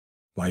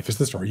life is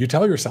the story you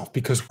tell yourself,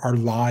 because our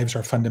lives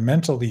are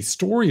fundamentally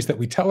stories that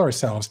we tell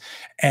ourselves.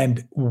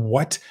 And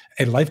what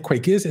a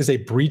lifequake is a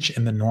breach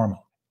in the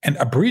normal. And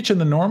a breach in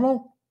the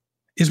normal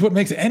is what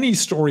makes any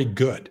story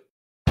good.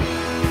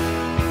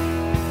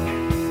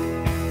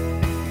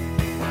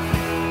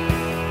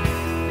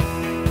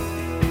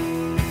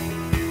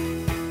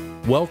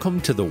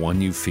 Welcome to The One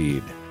You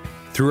Feed.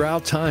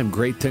 Throughout time,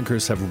 great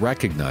thinkers have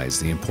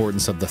recognized the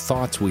importance of the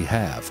thoughts we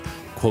have.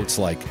 Quotes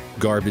like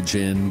garbage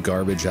in,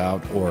 garbage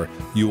out, or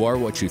you are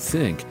what you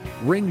think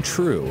ring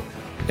true.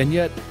 And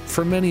yet,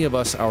 for many of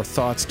us, our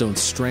thoughts don't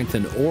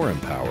strengthen or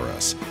empower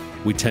us.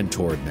 We tend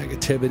toward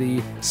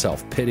negativity,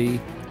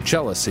 self-pity,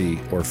 jealousy,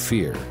 or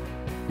fear.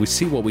 We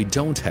see what we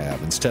don't have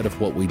instead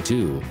of what we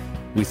do.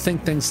 We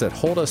think things that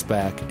hold us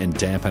back and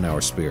dampen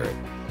our spirit.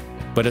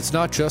 But it's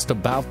not just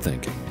about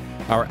thinking.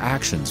 Our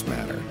actions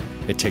matter.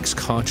 It takes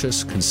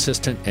conscious,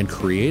 consistent, and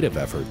creative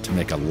effort to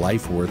make a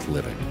life worth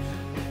living.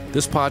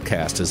 This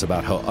podcast is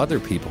about how other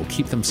people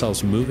keep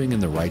themselves moving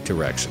in the right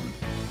direction,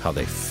 how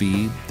they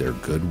feed their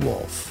good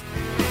wolf.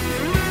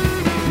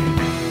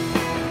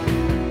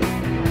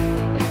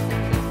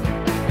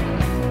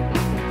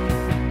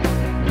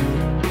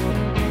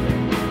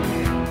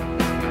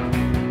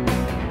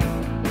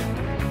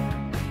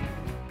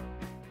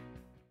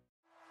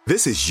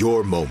 This is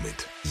your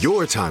moment,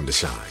 your time to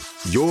shine,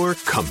 your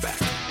comeback.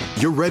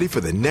 You're ready for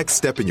the next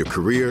step in your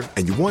career,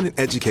 and you want an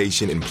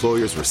education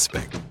employers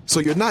respect. So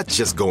you're not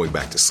just going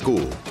back to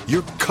school,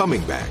 you're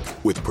coming back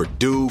with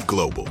Purdue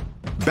Global.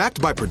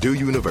 Backed by Purdue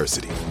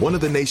University, one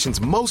of the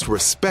nation's most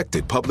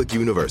respected public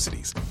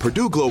universities,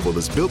 Purdue Global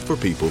is built for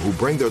people who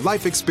bring their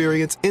life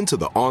experience into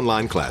the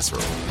online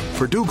classroom.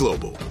 Purdue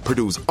Global,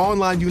 Purdue's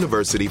online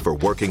university for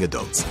working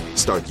adults.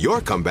 Start your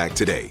comeback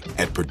today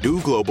at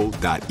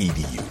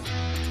purdueglobal.edu.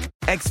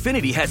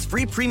 Xfinity has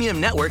free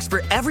premium networks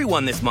for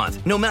everyone this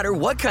month, no matter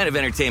what kind of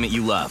entertainment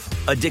you love.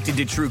 Addicted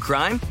to true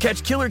crime?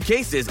 Catch killer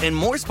cases and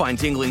more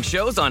spine-tingling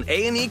shows on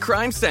A&E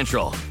Crime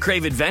Central.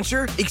 Crave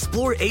adventure?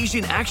 Explore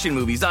Asian action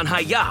movies on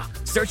Hi-Ya.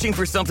 Searching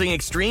for something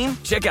extreme?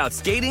 Check out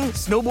skating,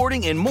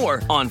 snowboarding, and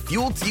more on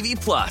Fuel TV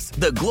Plus,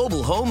 the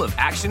global home of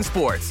action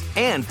sports.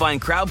 And find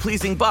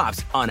crowd-pleasing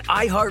bops on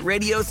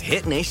iHeartRadio's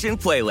Hit Nation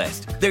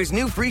playlist. There's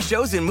new free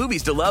shows and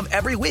movies to love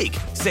every week.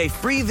 Say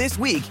free this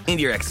week in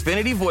your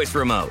Xfinity voice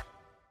remote.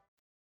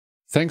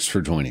 Thanks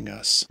for joining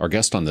us. Our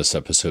guest on this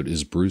episode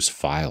is Bruce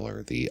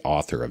Feiler, the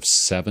author of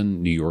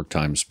 7 New York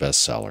Times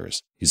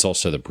bestsellers. He's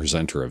also the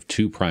presenter of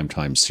 2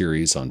 primetime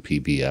series on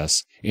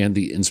PBS and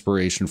the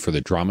inspiration for the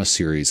drama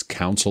series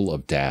Council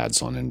of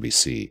Dads on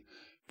NBC.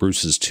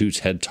 Bruce's 2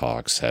 TED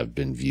Talks have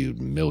been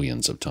viewed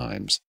millions of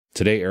times.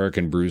 Today, Eric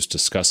and Bruce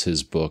discuss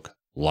his book,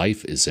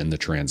 Life is in the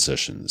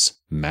Transitions,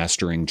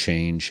 Mastering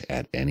Change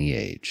at Any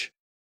Age.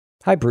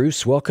 Hi,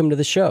 Bruce. Welcome to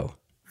the show.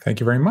 Thank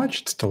you very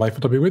much. It's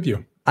delightful to be with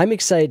you. I'm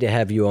excited to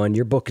have you on.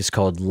 Your book is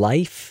called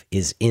Life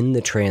is in the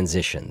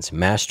Transitions,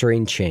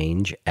 Mastering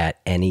Change at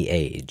Any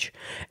Age.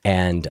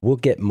 And we'll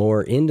get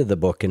more into the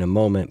book in a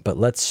moment, but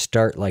let's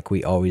start like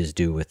we always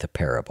do with a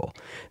parable.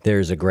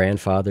 There's a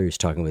grandfather who's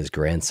talking with his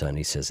grandson.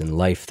 He says, in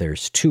life,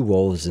 there's 2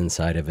 wolves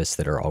inside of us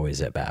that are always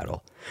at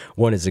battle.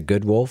 One is a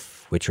good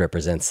wolf, which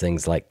represents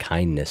things like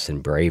kindness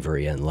and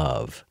bravery and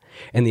love.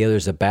 And the other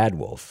is a bad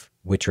wolf,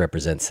 which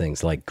represents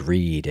things like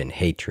greed and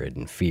hatred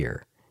and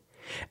fear.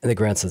 And the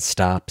grandson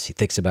stops, he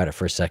thinks about it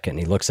for a second, and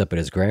he looks up at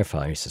his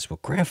grandfather, and he says, well,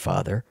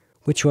 grandfather,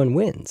 which one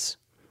wins?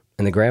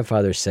 And the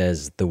grandfather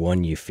says, the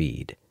one you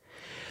feed.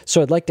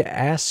 So I'd like to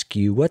ask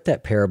you what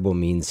that parable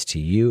means to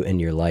you in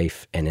your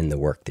life and in the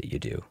work that you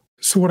do.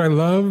 So what I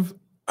love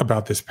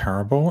about this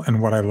parable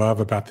and what I love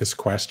about this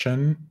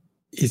question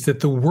is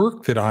that the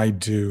work that I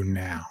do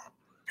now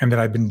and that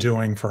I've been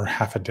doing for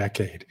half a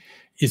decade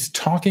is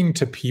talking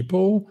to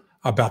people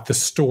about the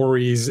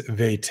stories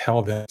they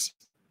tell them,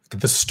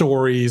 the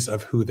stories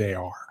of who they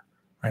are,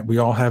 right? We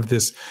all have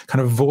this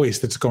kind of voice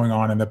that's going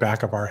on in the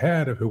back of our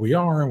head of who we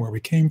are and where we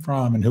came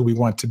from and who we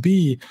want to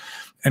be.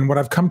 And what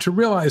I've come to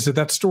realize is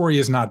that story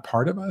is not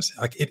part of us.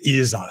 Like, it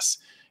is us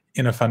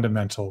in a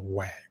fundamental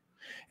way.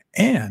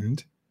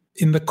 And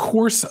in the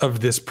course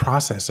of this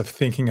process of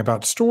thinking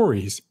about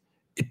stories,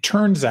 it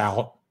turns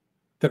out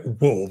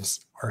that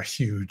wolves are a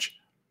huge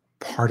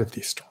part of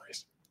these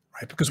stories,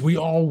 right? Because we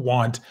all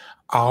want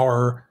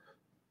our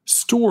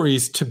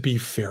stories to be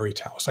fairy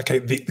tales, like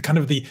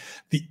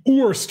the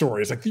Ur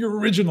stories, like the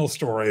original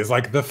stories,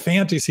 like the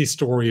fantasy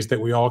stories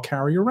that we all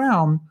carry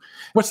around.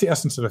 What's the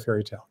essence of a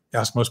fairy tale? You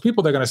ask most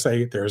people, they're going to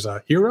say there's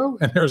a hero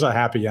and there's a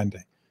happy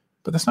ending.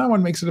 But that's not what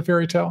makes it a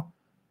fairy tale.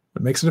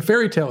 What makes it a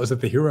fairy tale is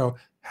that the hero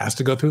has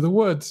to go through the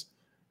woods,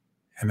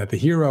 and that the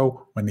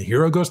hero, when the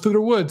hero goes through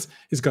the woods,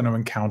 is going to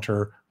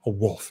encounter a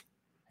wolf.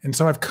 And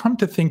so I've come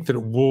to think that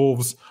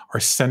wolves are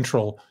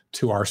central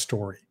to our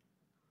story.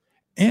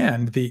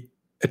 And the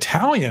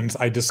Italians,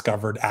 I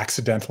discovered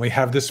accidentally,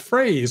 have this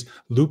phrase,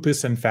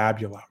 lupus in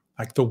fabula,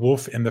 like the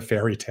wolf in the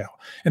fairy tale.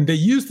 And they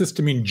use this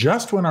to mean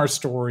just when our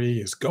story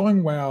is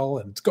going well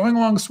and it's going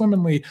along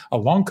swimmingly,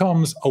 along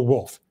comes a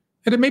wolf.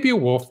 And it may be a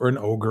wolf or an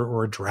ogre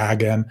or a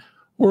dragon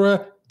or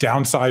a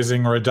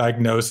downsizing or a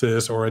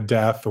diagnosis or a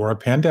death or a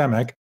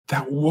pandemic,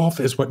 that wolf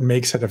is what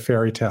makes it a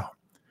fairy tale.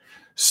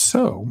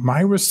 So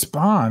my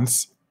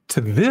response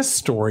to this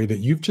story that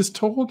you've just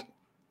told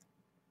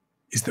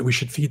is that we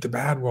should feed the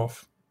bad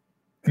wolf.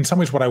 In some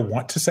ways, what I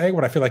want to say,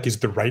 what I feel like is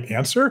the right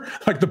answer,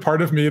 like the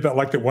part of me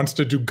that wants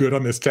to do good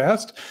on this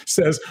test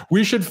says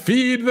we should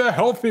feed the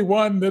healthy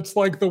one that's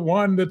like the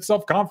one that's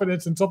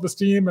self-confidence and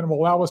self-esteem and will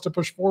allow us to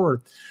push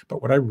forward.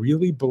 But what I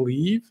really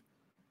believe,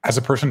 as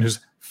a person who's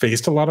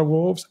faced a lot of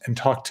wolves and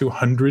talked to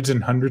hundreds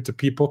and hundreds of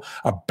people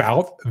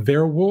about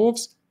their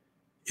wolves,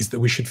 is that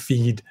we should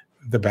feed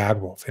the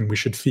bad wolf and we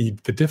should feed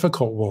the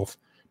difficult wolf,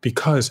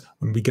 because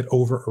when we get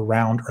over,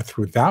 around, or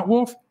through that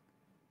wolf,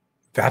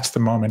 that's the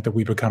moment that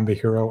we become the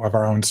hero of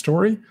our own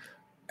story.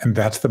 And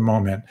that's the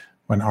moment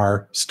when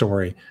our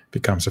story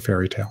becomes a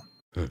fairy tale.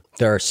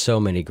 There are so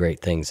many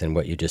great things in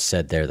what you just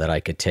said there that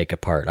I could take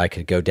apart. I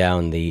could go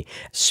down the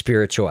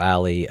spiritual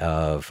alley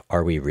of,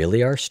 are we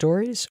really our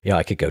stories?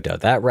 I could go down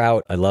that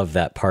route. I love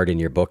that part in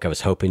your book. I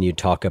was hoping you'd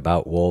talk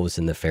about wolves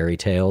and the fairy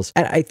tales.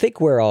 And I think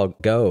where I'll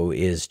go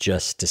is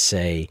just to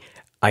say,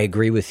 I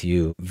agree with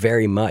you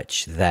very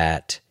much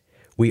that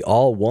we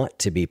all want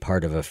to be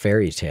part of a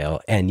fairy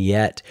tale, and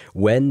yet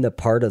when the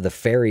part of the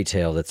fairy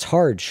tale that's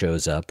hard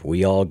shows up,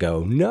 we all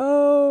go,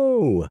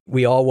 no!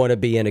 We all want to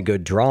be in a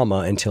good drama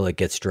until it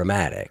gets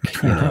dramatic,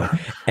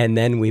 and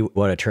then we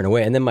want to turn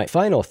away. And then my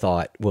final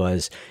thought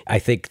was, I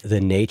think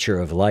the nature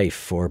of life,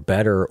 for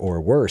better or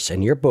worse,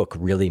 and your book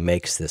really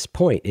makes this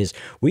point, is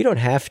we don't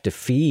have to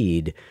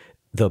feed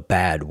the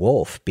bad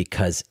wolf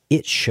because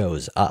it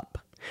shows up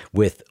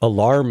with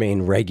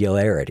alarming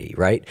regularity,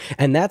 right?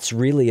 And that's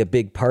really a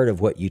big part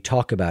of what you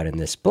talk about in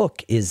this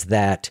book, is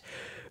that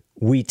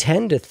we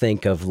tend to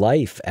think of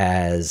life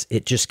as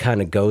it just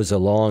kind of goes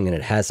along and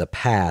it has a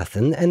path,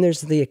 and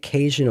there's the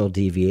occasional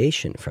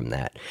deviation from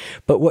that.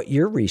 But what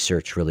your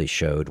research really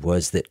showed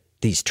was that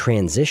these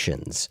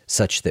transitions,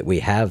 such that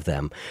we have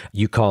them,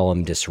 you call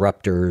them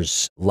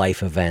disruptors,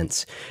 life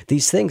events,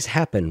 these things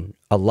happen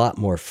a lot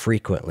more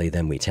frequently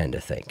than we tend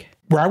to think.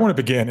 Where I want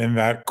to begin in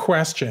that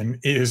question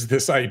is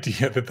this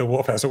idea that the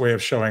wolf has a way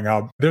of showing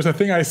up. There's a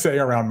thing I say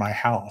around my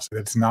house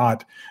that's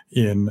not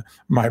in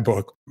my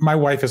book. My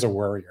wife is a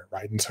worrier,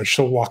 right? And so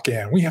she'll walk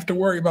in, we have to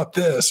worry about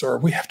this, or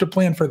we have to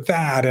plan for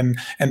that. And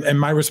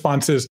my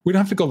response is, we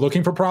don't have to go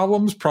looking for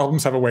problems.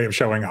 Problems have a way of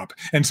showing up.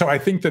 And so I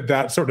think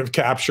that sort of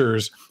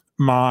captures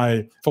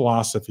my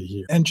philosophy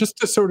here. And just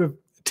to sort of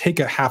take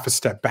a half a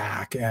step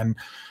back, and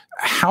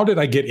how did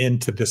I get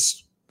into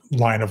this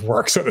line of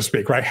work, so to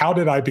speak, right? How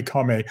did I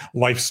become a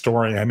life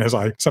historian, as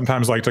I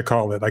sometimes like to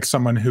call it, like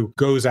someone who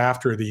goes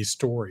after these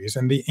stories?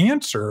 And the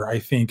answer, I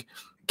think,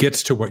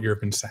 gets to what you've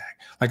been saying.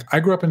 Like, I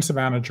grew up in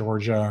Savannah,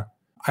 Georgia.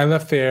 I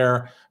left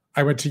there.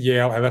 I went to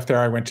Yale. I left there.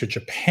 I went to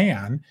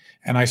Japan,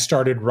 and I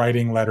started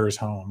writing letters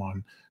home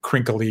on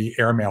crinkly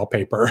airmail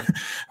paper.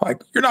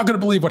 Like, you're not going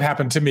to believe what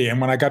happened to me. And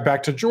when I got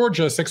back to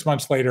Georgia 6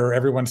 months later,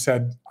 everyone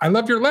said, I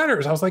love your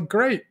letters. I was like,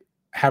 great.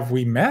 Have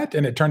we met?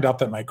 And it turned out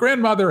that my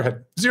grandmother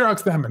had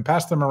Xeroxed them and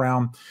passed them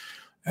around,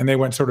 and they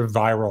went sort of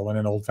viral in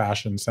an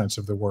old-fashioned sense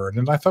of the word.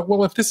 And I thought,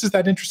 well, if this is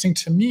that interesting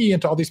to me and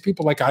to all these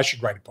people, like, I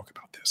should write a book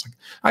about this. Like,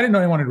 I didn't know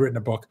anyone had written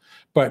a book,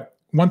 but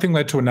one thing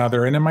led to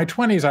another. And in my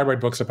 20s, I read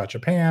books about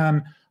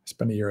Japan. I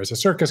spent a year as a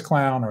circus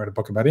clown. I read a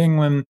book about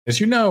England. As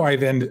you know, I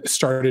then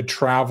started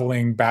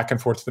traveling back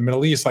and forth to the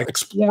Middle East, like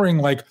exploring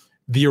like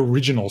the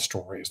original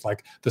stories,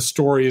 like the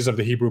stories of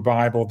the Hebrew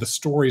Bible, the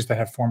stories that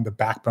have formed the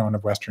backbone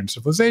of Western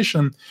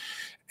civilization.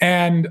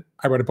 And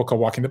I wrote a book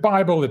called Walking the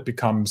Bible. It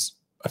becomes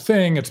a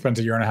thing. It spends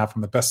a year and a half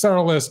on the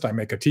bestseller list. I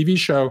make a TV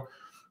show.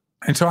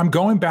 And so I'm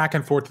going back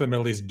and forth to the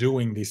Middle East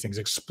doing these things,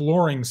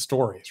 exploring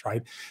stories,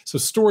 right? So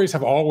stories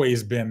have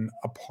always been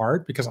a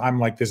part, because I'm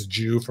like this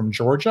Jew from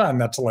Georgia,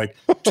 and that's like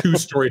two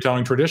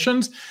storytelling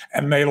traditions,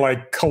 and they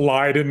like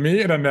collide in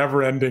me in a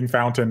never-ending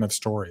fountain of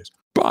stories.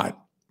 But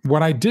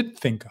what I did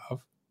think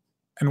of,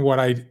 and what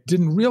I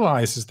didn't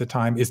realize at the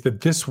time, is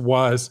that this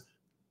was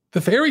the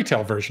fairy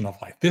tale version of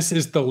life. This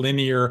is the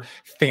linear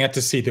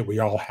fantasy that we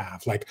all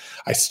have. Like,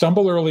 I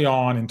stumble early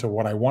on into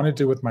what I want to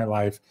do with my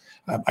life.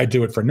 I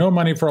do it for no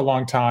money for a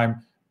long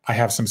time. I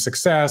have some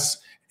success,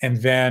 and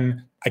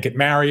then I get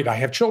married. I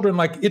have children.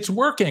 Like, it's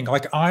working.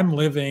 Like, I'm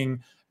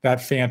living that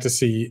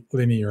fantasy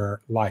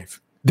linear life.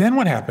 Then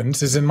what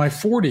happens is, in my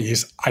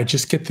 40s, I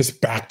just get this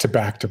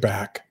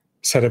back-to-back-to-back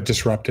set of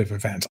disruptive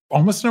events,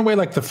 almost in a way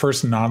like the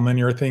first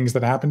nonlinear things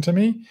that happened to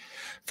me.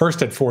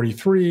 First, at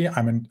 43,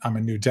 I'm a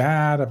new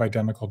dad of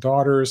identical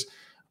daughters.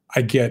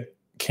 I get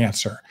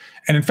cancer.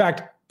 And in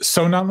fact,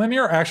 so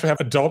nonlinear, I actually have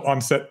adult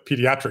onset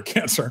pediatric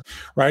cancer,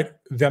 right?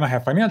 Then I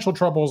have financial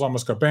troubles,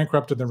 almost go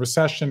bankrupt in the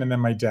recession. And then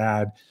my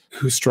dad,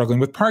 who's struggling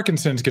with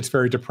Parkinson's, gets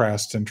very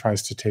depressed and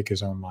tries to take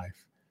his own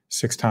life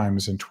 6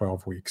 times in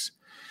 12 weeks.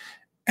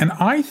 And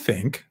I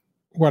think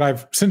what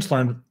I've since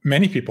learned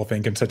many people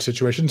think in such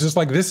situations is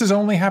like, this is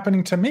only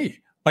happening to me.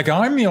 Like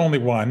I'm the only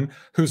one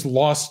who's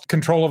lost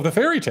control of the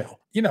fairy tale,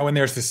 and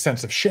there's this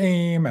sense of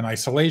shame and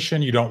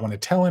isolation. You don't want to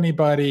tell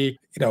anybody.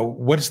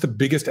 What's the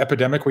biggest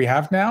epidemic we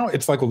have now?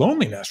 It's like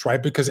loneliness,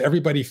 right? Because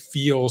everybody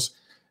feels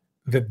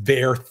that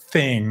their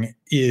thing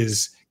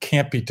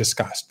can't be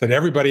discussed, that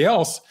everybody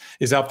else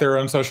is out there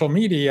on social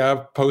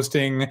media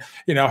posting,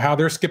 how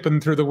they're skipping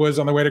through the woods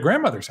on the way to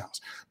grandmother's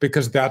house,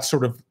 because that's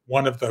sort of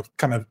one of the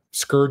kind of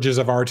scourges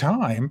of our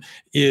time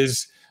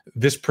is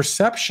this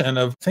perception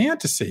of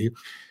fantasy.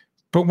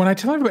 But when I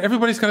tell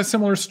everybody's got a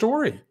similar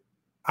story.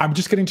 I'm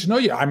just getting to know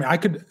you. I mean, I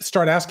could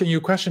start asking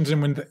you questions,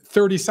 and in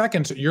 30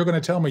 seconds, you're going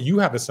to tell me you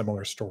have a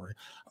similar story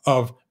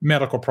of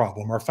medical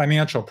problem or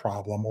financial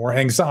problem or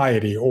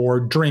anxiety or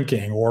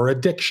drinking or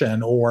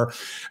addiction or,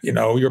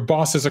 your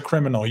boss is a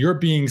criminal, you're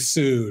being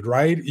sued,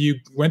 right? You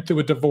went through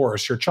a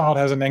divorce, your child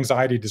has an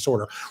anxiety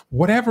disorder,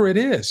 whatever it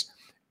is.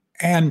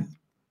 And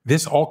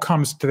this all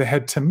comes to the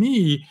head to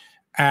me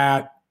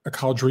at a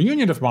college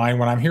reunion of mine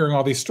when I'm hearing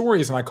all these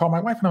stories, and I call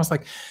my wife and I was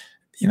like,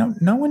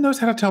 no one knows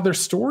how to tell their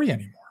story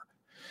anymore.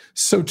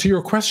 So to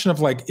your question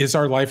of is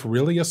our life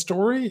really a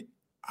story?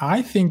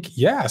 I think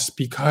yes,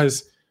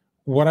 because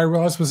what I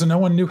realized was no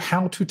one knew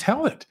how to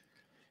tell it.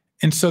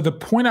 And so the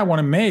point I want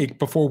to make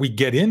before we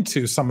get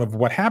into some of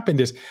what happened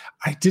is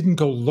I didn't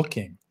go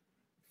looking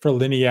for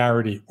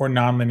linearity or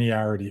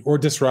nonlinearity or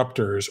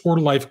disruptors or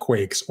life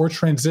quakes or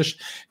transition.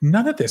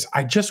 None of this.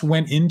 I just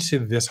went into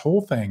this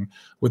whole thing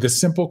with a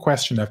simple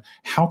question of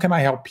how can I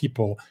help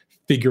people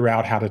figure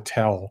out how to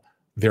tell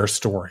their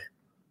story,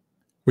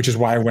 which is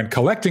why I went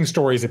collecting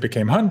stories. It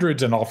became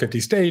hundreds in all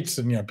 50 states,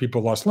 and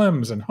people lost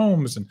limbs and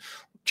homes and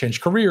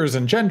changed careers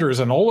and genders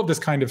and all of this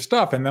kind of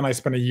stuff. And then I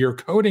spent a year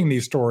coding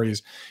these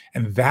stories,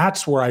 and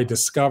that's where I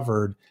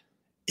discovered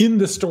in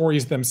the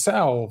stories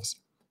themselves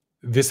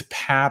this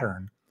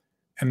pattern.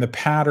 And the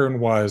pattern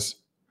was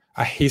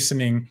a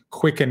hastening,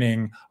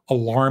 quickening,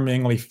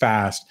 alarmingly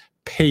fast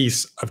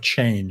pace of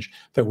change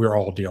that we're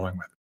all dealing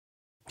with.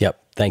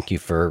 Yep. Thank you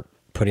for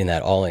putting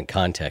that all in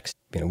context.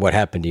 What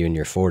happened to you in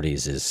your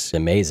 40s is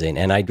amazing.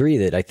 And I agree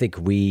that I think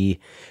we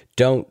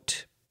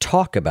don't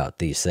talk about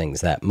these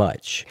things that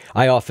much.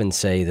 I often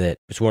say that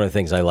it's one of the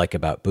things I like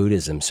about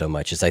Buddhism so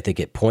much is I think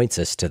it points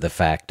us to the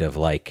fact of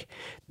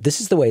this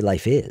is the way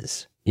life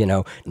is,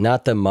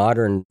 not the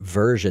modern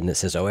version that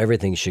says,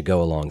 everything should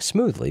go along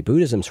smoothly.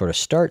 Buddhism sort of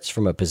starts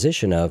from a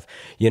position of,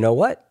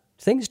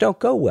 things don't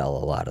go well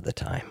a lot of the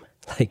time.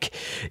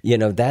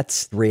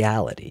 That's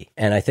reality.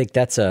 And I think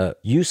that's a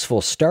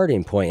useful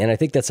starting point. And I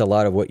think that's a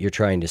lot of what you're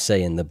trying to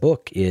say in the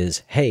book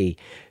is, hey,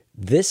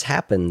 this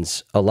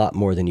happens a lot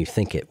more than you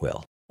think it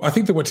will. I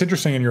think that what's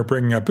interesting in your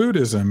bringing up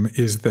Buddhism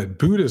is that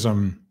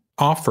Buddhism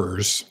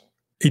offers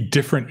a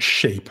different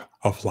shape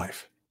of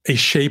life, a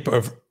shape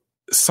of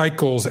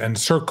cycles and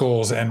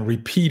circles and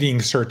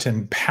repeating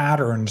certain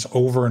patterns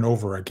over and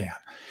over again.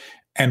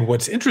 And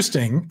what's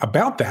interesting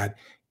about that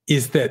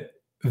is that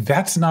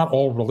that's not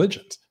all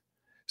religions.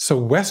 So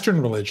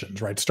Western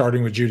religions, right,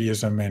 starting with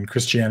Judaism and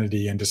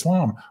Christianity and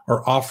Islam,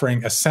 are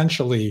offering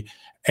essentially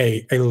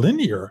a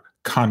linear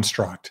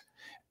construct.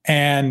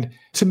 And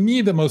to me,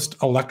 the most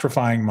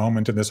electrifying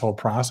moment in this whole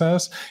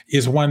process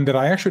is one that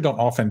I actually don't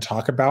often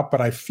talk about,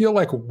 but I feel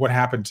like what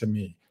happened to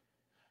me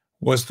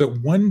was that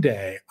one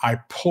day I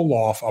pull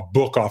off a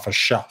book off a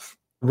shelf,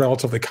 a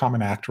relatively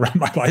common act around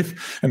my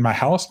life and my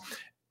house,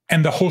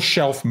 and the whole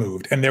shelf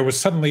moved. And there was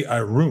suddenly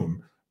a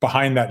room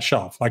behind that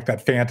shelf, like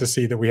that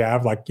fantasy that we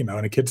have, in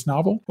a kid's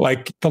novel.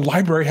 The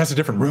library has a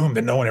different room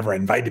that no one ever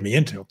invited me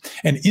into.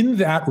 And in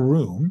that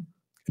room,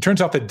 it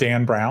turns out that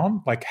Dan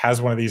Brown, has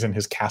one of these in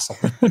his castle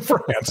in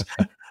France.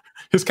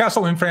 His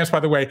castle in France, by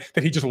the way,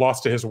 that he just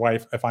lost to his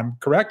wife, if I'm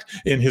correct,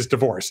 in his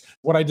divorce.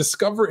 What I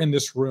discover in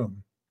this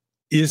room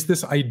is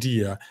this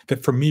idea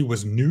that for me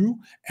was new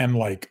and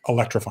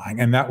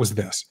electrifying. And that was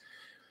this,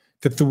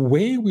 that the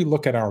way we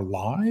look at our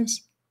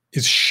lives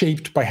is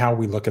shaped by how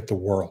we look at the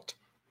world.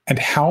 And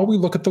how we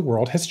look at the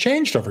world has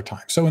changed over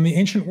time. So in the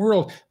ancient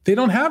world, they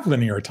don't have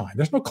linear time.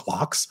 There's no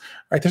clocks,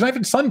 right? There's not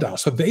even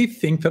sundials. So they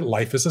think that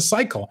life is a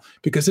cycle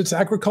because it's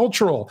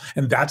agricultural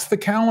and that's the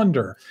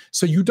calendar.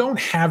 So you don't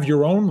have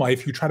your own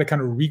life. You try to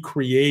kind of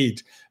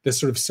recreate this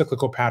sort of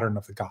cyclical pattern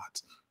of the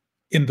gods.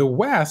 In the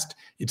West,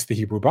 it's the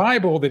Hebrew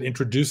Bible that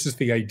introduces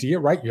the idea,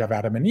 right? You have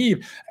Adam and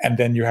Eve, and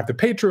then you have the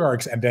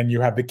patriarchs, and then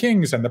you have the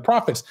kings and the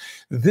prophets.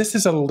 This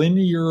is a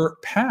linear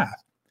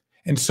path.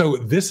 And so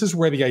this is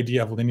where the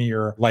idea of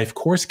linear life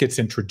course gets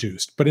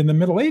introduced. But in the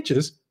Middle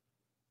Ages,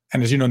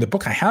 and as you know in the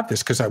book, I have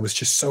this because I was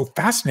just so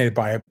fascinated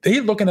by it,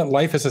 they're looking at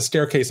life as a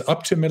staircase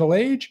up to middle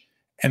age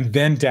and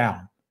then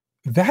down.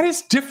 That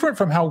is different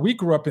from how we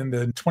grew up in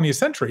the 20th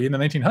century, in the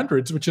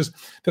 1900s, which is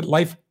that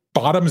life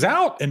bottoms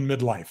out in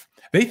midlife.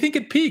 They think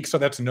it peaks. So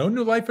that's no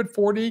new life at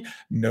 40,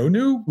 no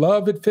new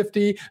love at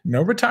 50,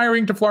 no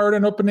retiring to Florida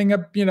and opening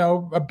up,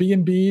 a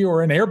B&B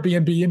or an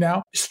Airbnb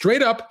now,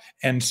 straight up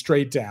and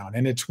straight down.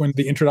 And it's when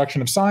the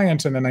introduction of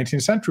science in the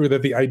 19th century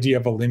that the idea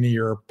of a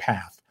linear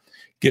path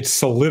gets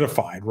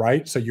solidified,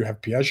 right? So you have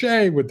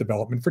Piaget with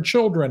development for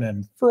children,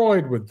 and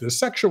Freud with the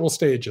sexual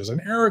stages, and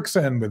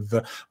Erikson with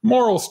the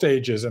moral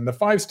stages, and the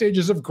 5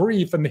 stages of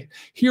grief, and the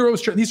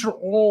hero's journey. These are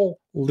all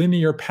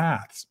linear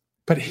paths.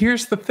 But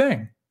here's the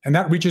thing, and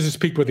that reaches its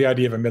peak with the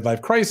idea of a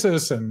midlife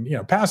crisis and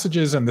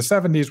passages in the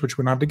 70s, which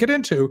we don't have to get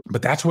into,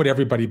 but that's what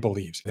everybody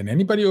believes. And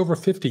anybody over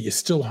 50 is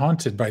still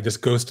haunted by this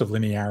ghost of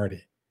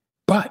linearity.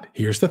 But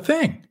here's the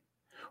thing.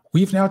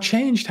 We've now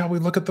changed how we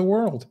look at the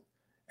world.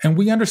 And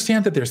we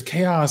understand that there's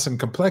chaos and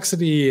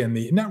complexity and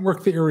the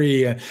network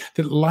theory, and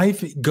that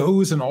life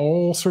goes in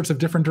all sorts of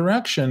different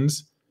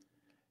directions.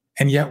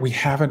 And yet we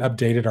haven't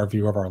updated our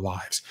view of our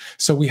lives.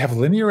 So we have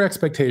linear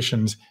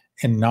expectations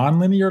and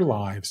nonlinear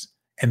lives.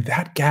 And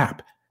that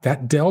gap,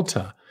 that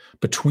delta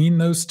between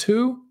those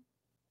two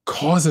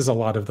causes a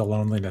lot of the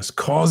loneliness,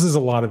 causes a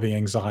lot of the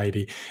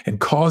anxiety, and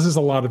causes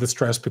a lot of the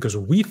stress, because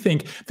we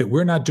think that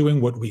we're not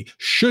doing what we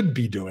should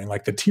be doing,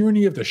 like the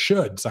tyranny of the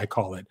shoulds, I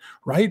call it,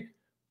 right?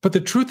 But the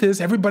truth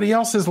is, everybody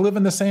else is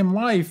living the same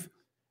life.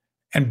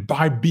 And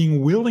by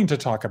being willing to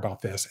talk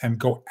about this and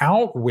go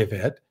out with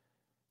it,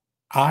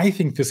 I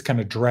think this can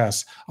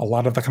address a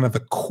lot of the kind of the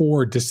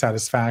core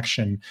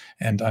dissatisfaction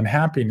and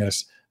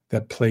unhappiness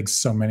that plagues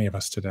so many of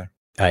us today.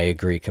 I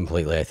agree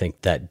completely. I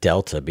think that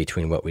delta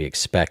between what we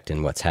expect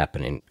and what's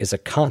happening is a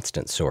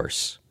constant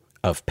source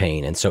of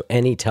pain. And so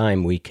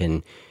anytime we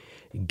can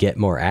get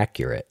more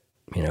accurate,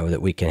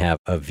 that we can have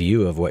a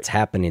view of what's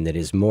happening that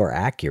is more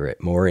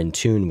accurate, more in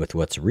tune with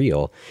what's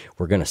real,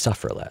 we're going to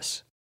suffer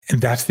less. And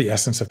that's the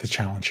essence of the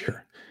challenge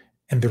here.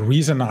 And the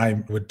reason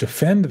I would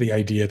defend the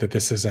idea that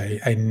this is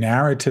a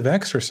narrative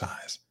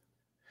exercise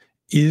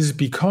is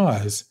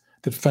because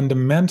that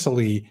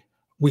fundamentally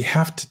we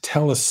have to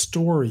tell a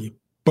story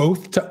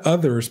both to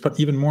others, but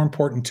even more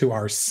important to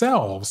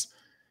ourselves,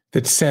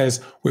 that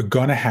says we're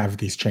going to have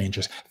these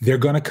changes. They're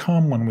going to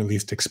come when we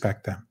least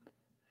expect them.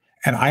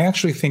 And I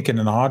actually think, in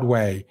an odd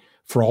way,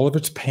 for all of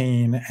its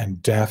pain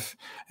and death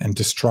and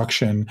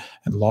destruction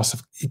and loss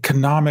of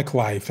economic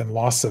life and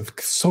loss of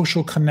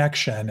social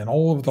connection and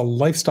all of the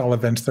lifestyle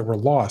events that were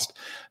lost,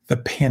 the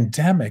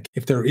pandemic,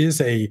 if there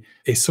is a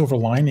silver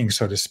lining,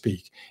 so to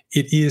speak,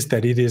 it is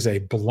that it is a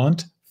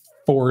blunt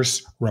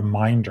force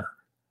reminder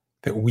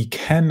that we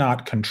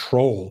cannot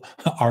control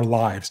our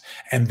lives,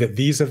 and that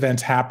these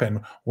events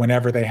happen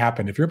whenever they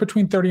happen. If you're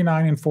between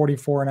 39 and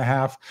 44 and a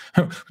half,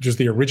 which is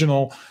the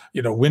original,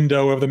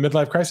 window of the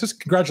midlife crisis,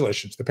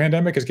 congratulations. The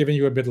pandemic is giving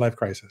you a midlife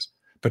crisis.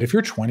 But if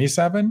you're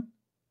 27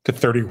 to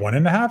 31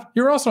 and a half,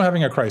 you're also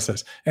having a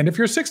crisis. And if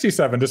you're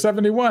 67 to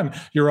 71,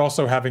 you're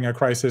also having a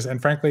crisis. And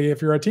frankly,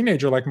 if you're a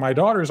teenager like my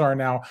daughters are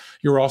now,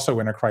 you're also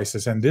in a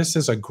crisis. And this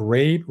is a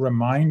great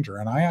reminder.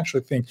 And I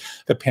actually think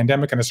the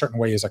pandemic in a certain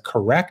way is a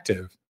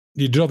corrective.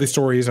 You did all these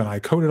stories and I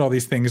coded all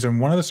these things. And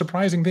one of the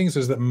surprising things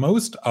is that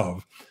most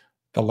of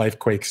the life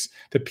quakes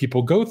that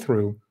people go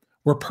through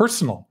were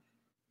personal.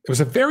 It was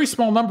a very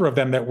small number of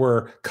them that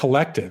were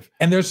collective.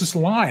 And there's this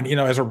line,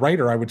 as a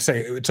writer, I would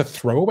say it's a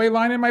throwaway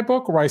line in my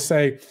book where I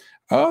say,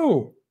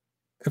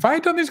 if I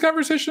had done these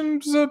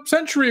conversations a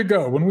century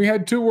ago when we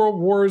had 2 world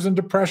wars and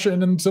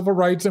depression and civil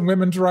rights and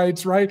women's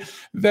rights, right,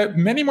 that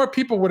many more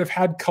people would have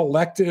had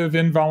collective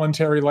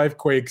involuntary life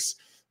quakes.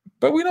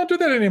 But we don't do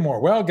that anymore.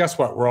 Well, guess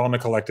what? We're all in a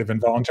collective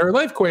involuntary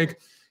life quake.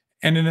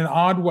 And in an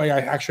odd way, I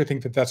actually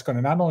think that that's going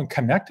to not only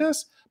connect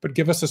us, but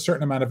give us a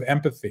certain amount of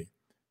empathy.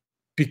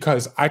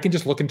 Because I can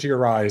just look into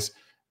your eyes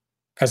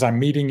as I'm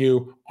meeting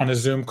you on a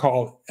Zoom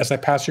call, as I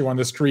pass you on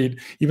the street,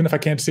 even if I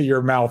can't see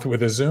your mouth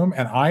with a Zoom,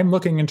 and I'm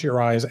looking into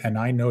your eyes and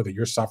I know that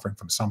you're suffering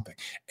from something.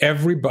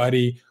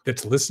 Everybody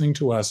that's listening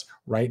to us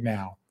right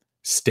now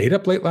stayed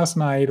up late last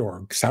night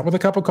or sat with a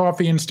cup of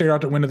coffee and stared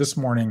out the window this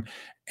morning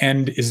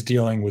and is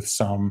dealing with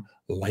some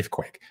life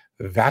quake.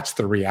 That's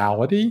the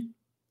reality.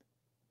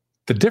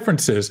 The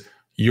difference is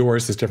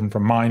yours is different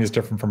from mine, is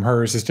different from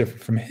hers, is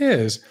different from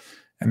his.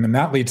 And then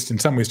that leads in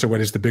some ways to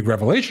what is the big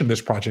revelation of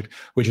this project,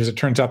 which is it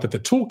turns out that the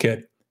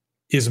toolkit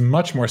is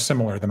much more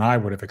similar than I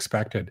would have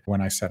expected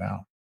when I set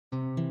out.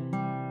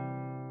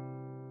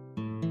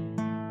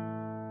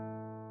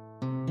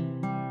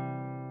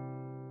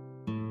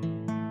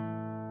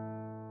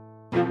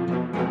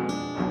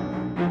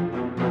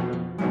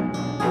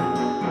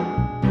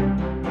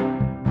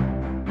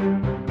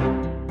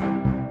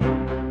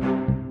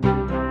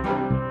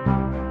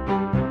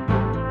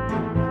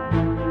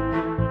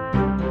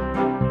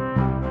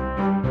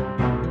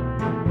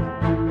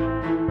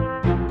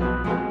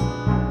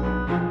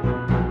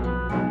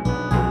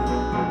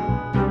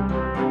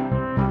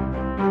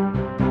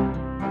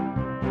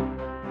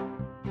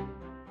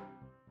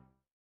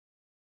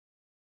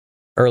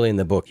 Early in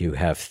the book, you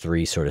have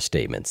three sort of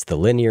statements. The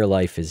linear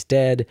life is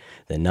dead.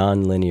 The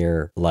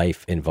nonlinear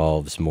life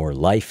involves more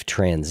life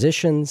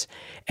transitions.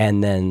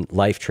 And then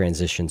life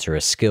transitions are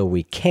a skill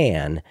we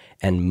can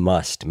and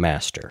must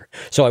master.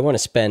 So I want to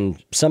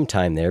spend some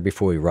time there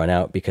before we run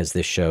out, because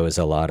this show is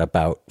a lot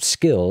about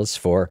skills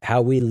for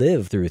how we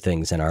live through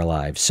things in our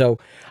lives. So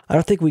I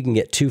don't think we can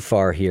get too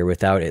far here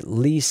without at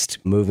least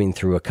moving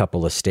through a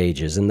couple of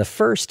stages. And the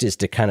first is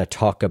to kind of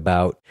talk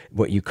about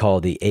what you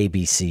call the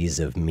ABCs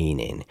of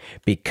meaning,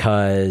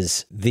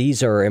 because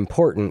these are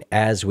important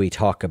as we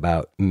talk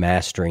about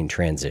mastering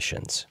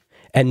transitions.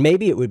 And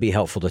maybe it would be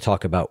helpful to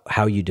talk about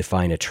how you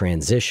define a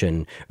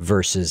transition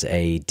versus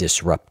a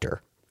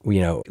disruptor. You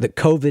know, the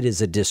COVID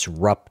is a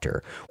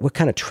disruptor. What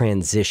kind of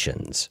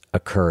transitions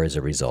occur as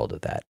a result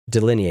of that?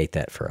 Delineate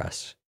that for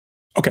us.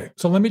 Okay,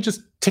 so let me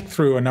just tick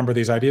through a number of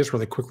these ideas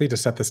really quickly to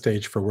set the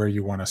stage for where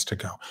you want us to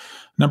go.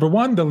 Number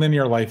one, the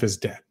linear life is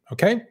dead,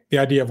 okay? The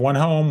idea of one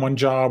home, one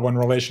job, one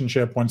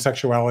relationship, one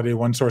sexuality,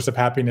 one source of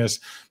happiness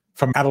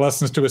from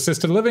adolescence to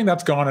assisted living,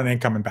 that's gone and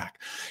ain't coming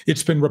back.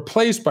 It's been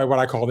replaced by what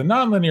I call the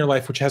nonlinear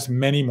life, which has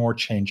many more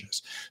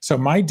changes. So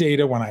my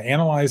data, when I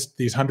analyzed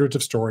these hundreds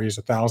of stories,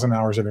 1,000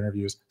 hours of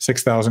interviews,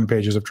 6,000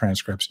 pages of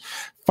transcripts,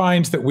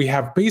 finds that we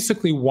have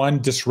basically one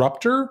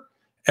disruptor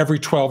every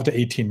 12 to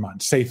 18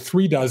 months, say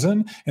 3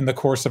 dozen in the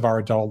course of our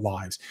adult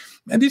lives.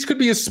 And these could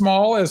be as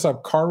small as a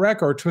car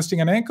wreck or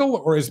twisting an ankle,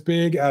 or as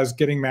big as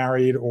getting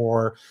married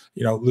or,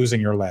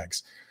 losing your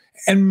legs.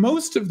 And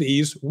most of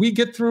these we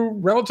get through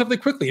relatively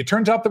quickly. It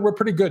turns out that we're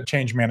pretty good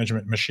change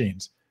management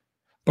machines.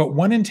 But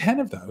 1 in 10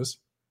 of those,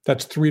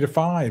 that's 3 to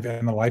 5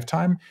 in a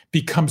lifetime,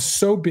 becomes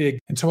so big.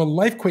 And so a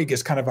lifequake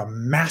is kind of a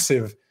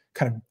massive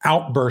kind of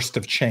outburst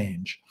of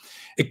change.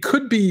 It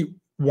could be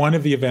one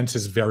of the events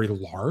is very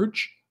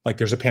large, like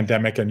there's a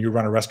pandemic and you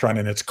run a restaurant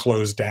and it's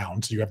closed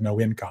down, so you have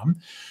no income.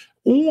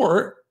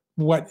 Or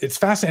what it's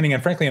fascinating,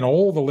 and frankly, in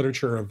all the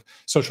literature of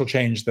social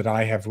change that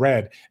I have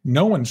read,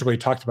 no one's really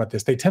talked about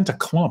this. They tend to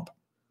clump,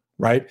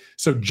 right?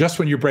 So just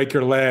when you break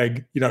your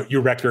leg,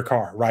 you wreck your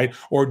car, right?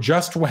 Or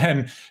just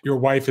when your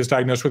wife is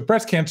diagnosed with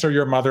breast cancer,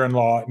 your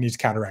mother-in-law needs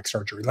cataract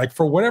surgery. Like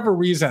for whatever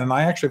reason, and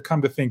I actually have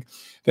come to think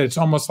that it's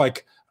almost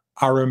like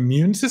our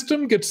immune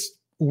system gets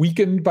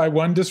weakened by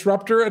one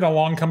disruptor and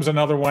along comes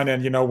another one,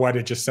 and you know what?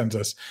 It just sends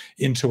us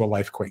into a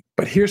lifequake.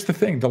 But here's the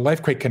thing. The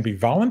lifequake can be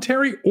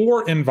voluntary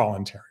or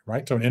involuntary,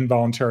 right? So an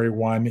involuntary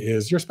one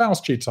is your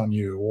spouse cheats on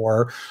you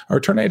or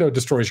a tornado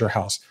destroys your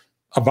house.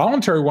 A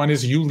voluntary one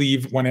is you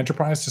leave one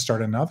enterprise to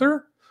start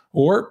another,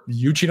 or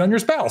you cheat on your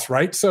spouse,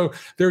 right? So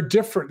they're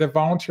different, they're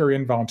voluntary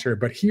and involuntary.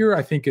 But here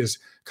I think is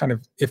kind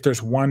of, if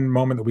there's one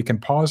moment that we can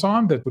pause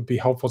on that would be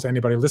helpful to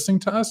anybody listening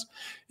to us,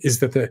 is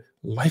that the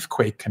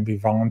lifequake can be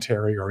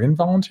voluntary or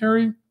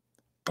involuntary,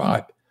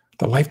 but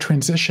the life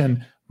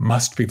transition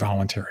must be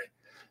voluntary.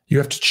 You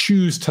have to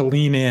choose to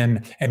lean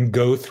in and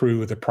go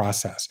through the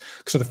process.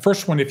 So the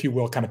first one, if you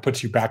will, kind of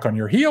puts you back on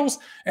your heels,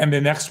 and the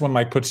next one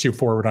puts you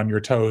forward on your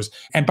toes.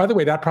 And by the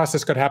way, that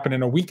process could happen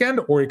in a weekend,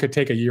 or it could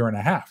take a year and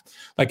a half,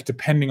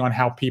 depending on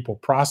how people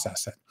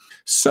process it.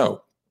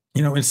 So,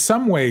 in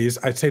some ways,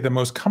 I'd say the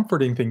most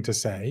comforting thing to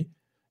say,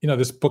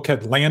 this book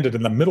had landed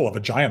in the middle of a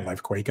giant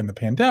lifequake in the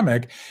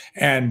pandemic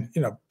and,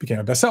 became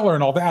a bestseller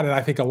and all that. And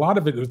I think a lot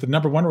of it was the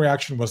number one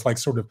reaction was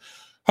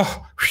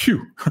oh,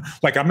 phew,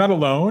 I'm not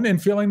alone in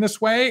feeling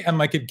this way.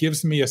 And it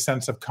gives me a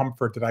sense of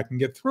comfort that I can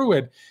get through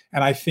it.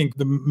 And I think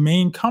the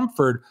main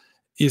comfort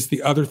is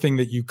the other thing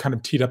that you kind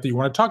of teed up that you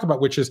want to talk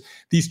about, which is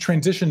these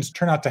transitions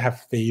turn out to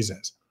have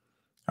phases.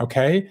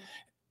 Okay.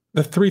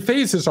 The 3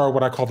 phases are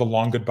what I call the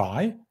long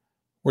goodbye,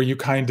 where you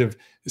kind of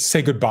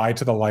say goodbye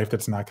to the life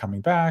that's not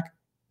coming back.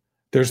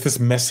 There's this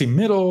messy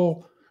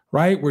middle,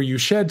 right, where you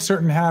shed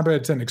certain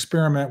habits and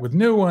experiment with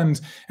new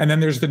ones. And then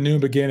there's the new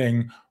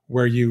beginning,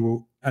 where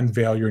you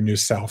unveil your new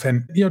self.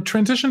 And,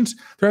 transitions,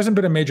 there hasn't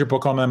been a major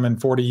book on them in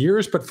 40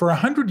 years, but for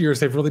 100 years,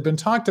 they've really been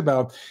talked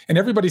about. And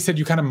everybody said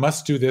you kind of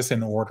must do this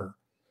in order.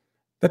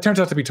 That turns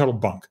out to be total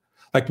bunk.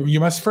 You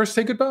must first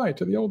say goodbye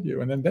to the old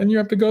you, and then you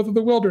have to go through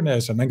the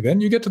wilderness, and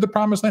then you get to the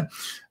promised land.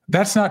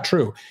 That's not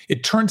true.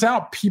 It turns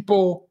out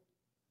people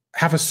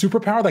have a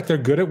superpower, they're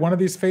good at one of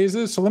these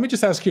phases. So let me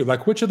just ask you,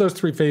 which of those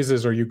 3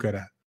 phases are you good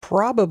at?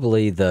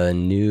 Probably the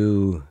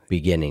new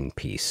beginning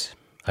piece,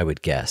 I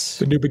would guess.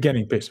 The new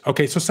beginning piece.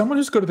 Okay, so someone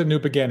who's good at the new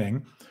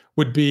beginning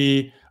would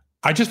be,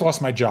 I just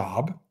lost my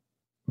job,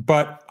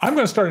 but I'm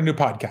going to start a new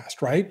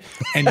podcast, right?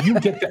 And you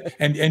get that,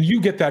 and you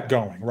get that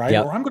going, right?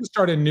 Yep. Or I'm going to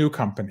start a new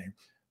company.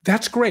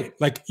 That's great.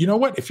 You know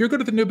what? If you're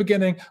good at the new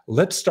beginning,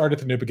 let's start at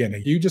the new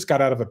beginning. You just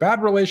got out of a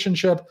bad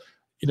relationship.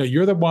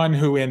 You're the one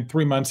who in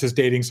 3 months is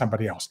dating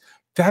somebody else.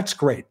 That's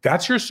great.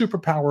 That's your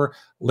superpower.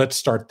 Let's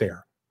start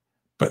there.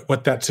 But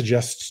what that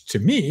suggests to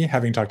me,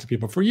 having talked to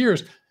people for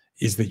years,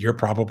 is that you're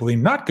probably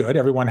not good.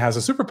 Everyone has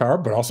a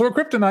superpower, but also a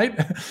kryptonite,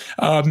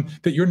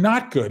 that you're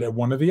not good at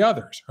one of the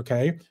others,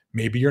 okay?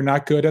 Maybe you're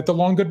not good at the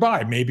long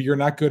goodbye. Maybe you're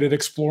not good at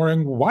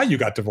exploring why you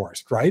got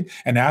divorced, right?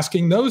 And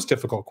asking those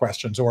difficult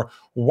questions. Or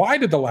why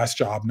did the last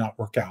job not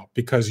work out?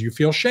 Because you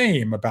feel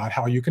shame about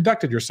how you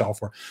conducted yourself.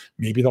 Or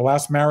maybe the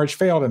last marriage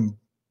failed and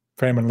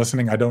For anyone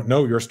listening, I don't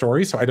know your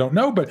story, so I don't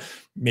know, but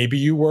maybe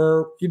you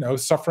were,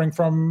 suffering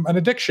from an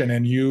addiction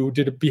and you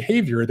did a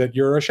behavior that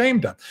you're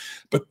ashamed of.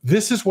 But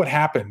this is what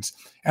happens.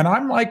 And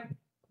I'm like,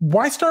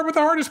 why start with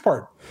the hardest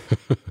part?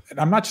 And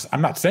I'm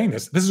not saying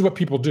this. This is what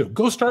people do.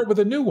 Go start with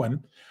a new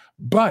one.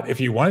 But if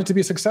you want it to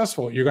be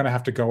successful, you're going to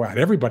have to go out.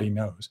 Everybody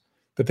knows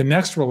that the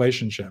next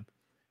relationship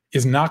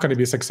is not going to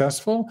be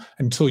successful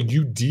until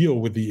you deal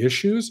with the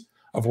issues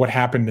of what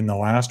happened in the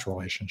last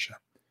relationship.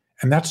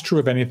 And that's true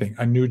of anything,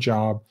 a new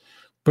job.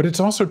 But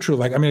it's also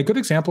true, a good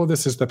example of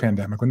this is the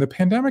pandemic. When the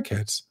pandemic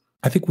hits,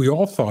 I think we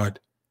all thought,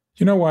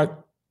 you know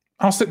what?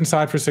 I'll sit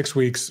inside for 6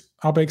 weeks.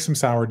 I'll bake some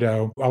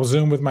sourdough. I'll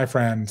Zoom with my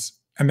friends,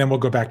 and then we'll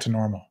go back to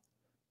normal.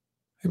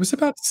 It was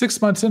about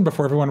 6 months in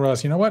before everyone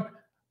realized, you know what?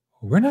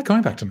 We're not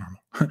going back to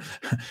normal.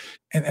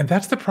 and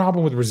that's the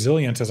problem with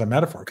resilience as a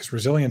metaphor, because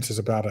resilience is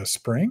about a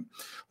spring.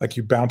 Like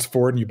you bounce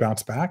forward and you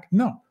bounce back.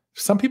 No,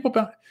 some people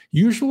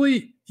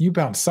usually you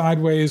bounce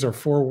sideways or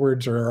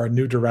forwards or a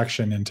new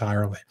direction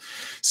entirely.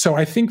 So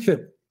I think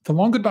that the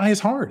long goodbye is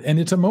hard and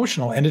it's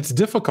emotional and it's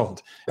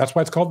difficult. That's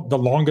why it's called the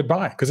long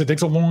goodbye, because it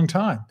takes a long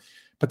time.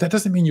 But that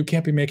doesn't mean you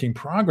can't be making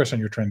progress on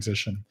your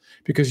transition,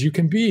 because you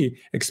can be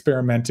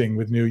experimenting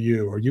with new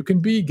you, or you can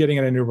be getting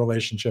in a new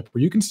relationship, or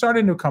you can start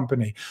a new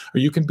company, or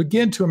you can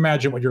begin to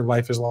imagine what your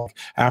life is like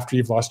after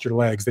you've lost your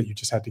legs that you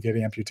just had to get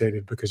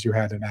amputated because you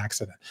had an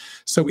accident.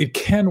 So it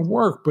can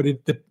work, but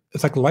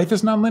it's like life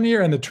is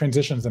nonlinear and the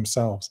transitions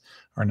themselves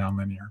are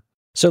nonlinear.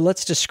 So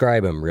let's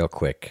describe them real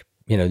quick.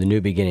 The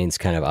new beginning's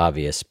kind of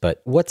obvious,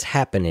 but what's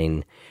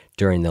happening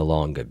during the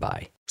long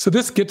goodbye? So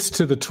this gets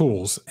to the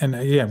tools. And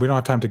yeah, we don't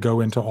have time to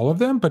go into all of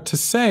them, but to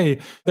say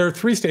there are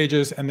 3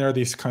 stages and there are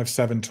these kind of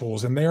 7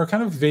 tools, and they are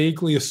kind of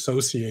vaguely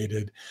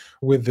associated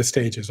with the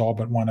stages, all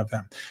but one of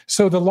them.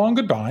 So the long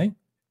goodbye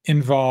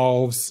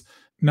involves,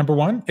 number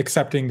 1,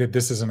 accepting that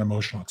this is an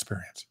emotional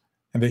experience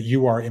and that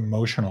you are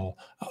emotional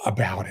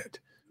about it.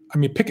 I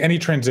mean, pick any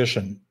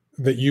transition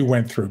that you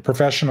went through,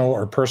 professional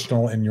or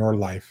personal in your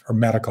life or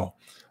medical.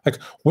 Like,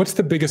 what's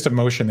the biggest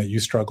emotion that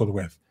you struggled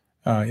with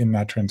in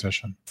that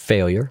transition?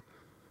 Failure.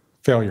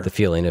 The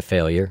feeling of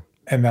failure.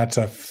 And that's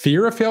a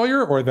fear of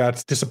failure, or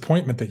that's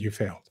disappointment that you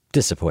failed?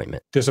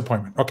 Disappointment.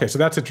 Okay, so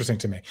that's interesting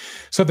to me.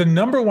 So the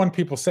number 1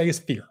 people say is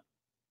fear.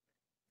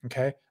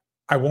 Okay,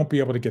 I won't be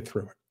able to get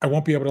through it. I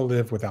won't be able to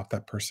live without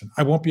that person.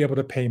 I won't be able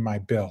to pay my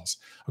bills.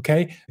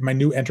 Okay, my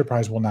new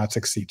enterprise will not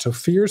succeed. So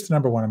fear is the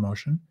number 1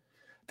 emotion.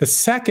 The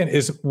second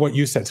is what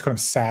you said. It's kind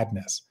of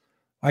sadness.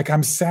 Like,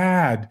 I'm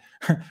sad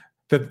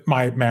that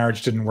my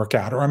marriage didn't work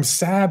out, or I'm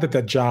sad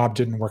that job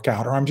didn't work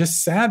out, or I'm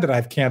just sad that I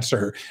have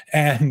cancer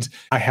and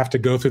I have to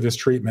go through this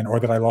treatment, or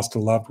that I lost a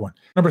loved one.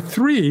 Number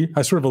 3,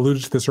 I sort of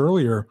alluded to this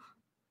earlier,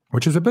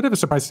 which is a bit of a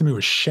surprise to me,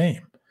 was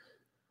shame.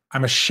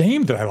 I'm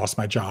ashamed that I lost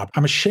my job.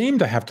 I'm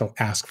ashamed I have to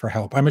ask for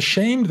help. I'm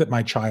ashamed that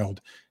my child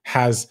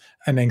has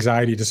an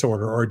anxiety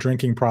disorder or a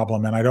drinking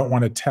problem, and I don't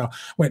want to tell.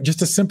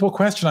 Just a simple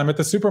question. I'm at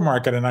the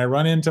supermarket and I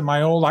run into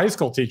my old high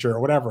school teacher or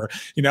whatever,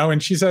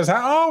 and she says,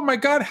 "Oh my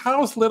God,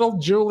 how's little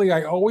Julie?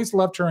 I always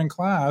loved her in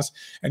class."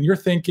 And you're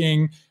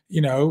thinking,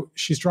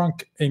 she's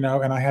drunk, and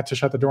I had to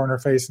shut the door in her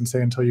face and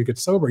say, "Until you get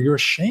sober." You're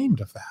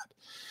ashamed of that.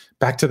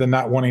 Back to the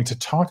not wanting to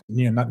talk,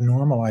 not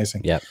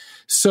normalizing. Yep.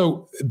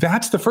 So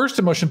that's the first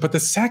emotion. But the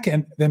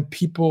second, then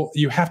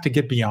you have to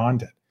get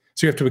beyond it.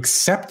 So you have to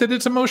accept that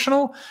it's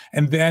emotional.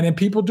 And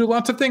people do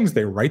lots of things.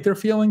 They write their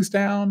feelings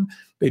down.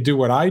 They do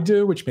what I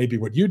do, which may be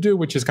what you do,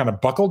 which is kind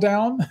of buckle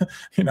down,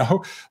 and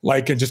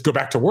just go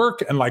back to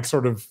work and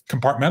sort of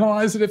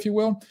compartmentalize it, if you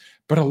will.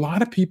 But a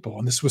lot of people,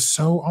 and this was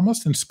so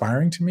almost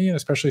inspiring to me, and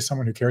especially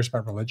someone who cares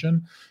about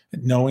religion,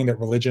 knowing that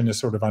religion is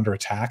sort of under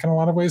attack in a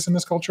lot of ways in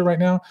this culture right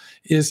now,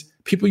 is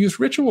people use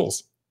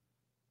rituals.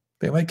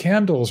 They light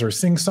candles or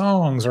sing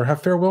songs or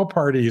have farewell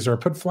parties or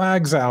put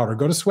flags out or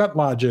go to sweat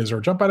lodges or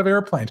jump out of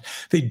airplanes.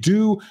 They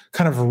do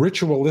kind of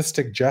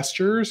ritualistic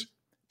gestures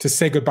to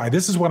say goodbye.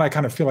 This is what I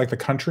kind of feel like the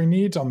country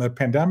needs on the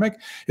pandemic,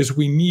 is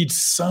we need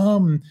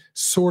some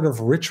sort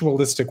of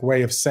ritualistic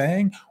way of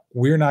saying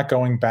we're not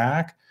going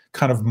back,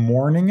 kind of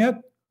mourning it,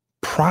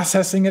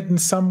 processing it in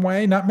some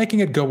way, not making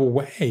it go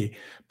away,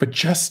 but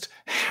just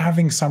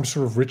having some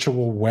sort of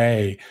ritual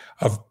way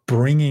of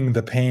bringing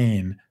the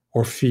pain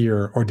or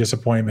fear or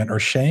disappointment or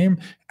shame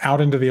out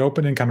into the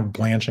open and kind of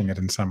blanching it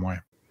in some way.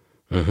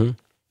 Mm-hmm.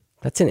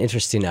 That's an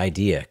interesting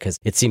idea, because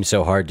it seems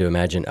so hard to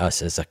imagine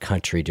us as a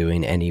country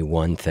doing any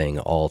one thing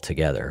all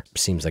together.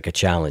 Seems like a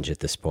challenge at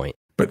this point.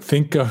 But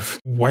think of,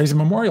 why is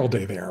Memorial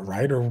Day there,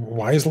 right? Or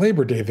why is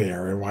Labor Day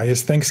there? Or why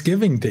is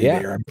Thanksgiving Day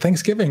there?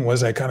 Thanksgiving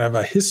was a kind of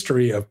a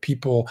history of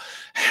people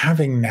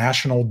having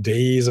national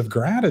days of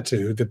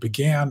gratitude that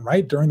began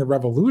right during the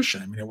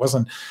Revolution. I mean, it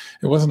wasn't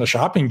a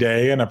shopping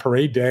day and a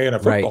parade day and a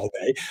football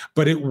day,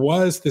 but it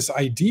was this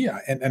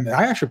idea. And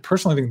I actually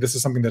personally think this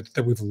is something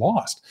that we've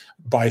lost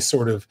by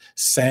sort of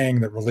saying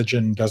that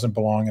religion doesn't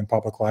belong in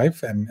public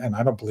life. And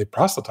I don't believe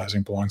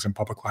proselytizing belongs in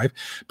public life,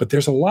 but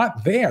there's a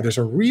lot there. There's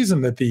a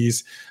reason that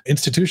these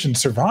institutions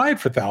survived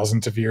for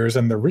thousands of years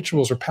and the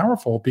rituals are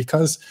powerful,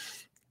 because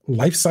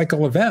life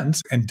cycle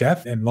events, and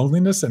death and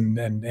loneliness and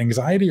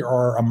anxiety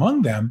are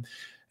among them,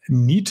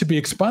 need to be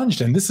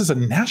expunged. And this is a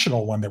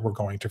national one that we're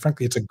going through.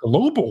 Frankly, it's a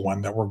global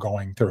one that we're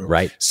going through.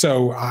 Right.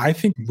 So I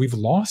think we've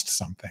lost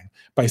something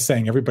by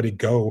saying everybody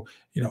go,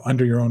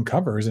 under your own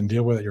covers and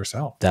deal with it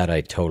yourself. That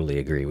I totally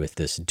agree with,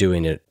 this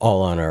doing it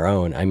all on our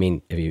own. I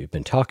mean, if you've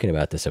been talking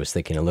about this, I was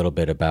thinking a little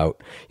bit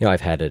about,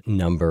 I've had a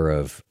number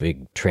of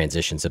big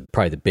transitions.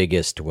 Probably the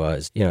biggest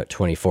was, at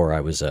 24, I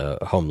was a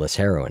homeless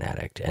heroin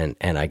addict and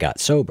I got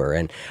sober.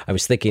 And I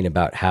was thinking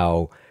about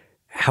how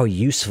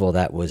useful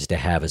that was to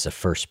have as a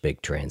first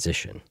big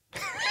transition.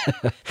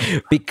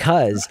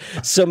 Because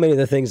so many of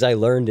the things I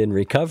learned in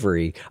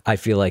recovery, I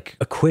feel like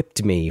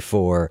equipped me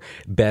for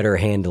better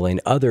handling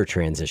other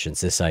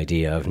transitions. This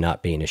idea of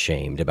not being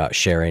ashamed, about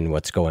sharing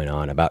what's going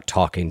on, about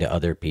talking to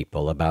other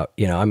people, about,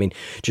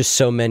 just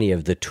so many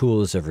of the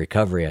tools of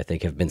recovery, I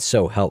think, have been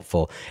so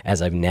helpful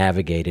as I've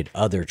navigated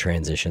other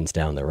transitions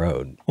down the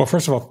road. Well,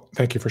 first of all,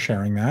 thank you for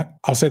sharing that.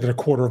 I'll say that a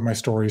quarter of my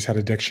stories had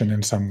addiction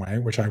in some way,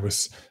 which I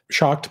was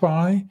shocked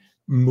by,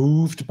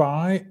 moved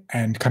by,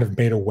 and kind of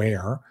made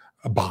aware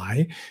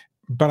by.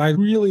 But I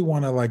really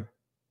want to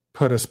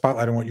put a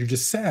spotlight on what you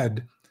just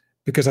said,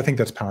 because I think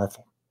that's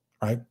powerful,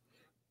 right?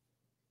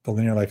 The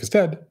linear life is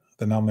dead.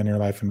 The nonlinear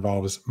life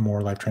involves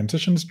more life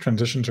transitions.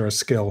 Transitions are a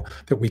skill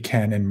that we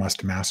can and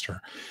must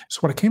master. So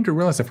what I came to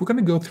realize, if we're going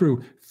to go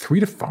through 3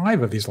 to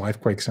 5 of these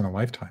life quakes in a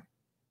lifetime,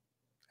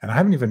 and I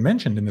haven't even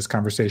mentioned in this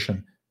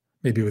conversation,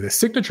 maybe with a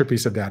signature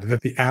piece of data,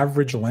 that the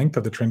average length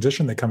of the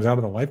transition that comes out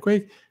of the life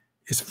quake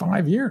is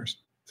 5 years.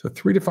 So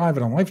 3 to 5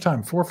 in a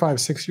lifetime, 4, 5,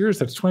 6 years,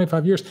 that's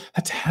 25 years.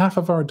 That's half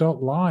of our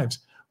adult lives.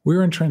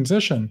 We're in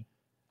transition.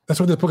 That's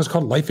what this book is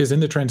called, Life is in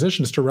the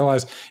Transitions, to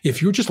realize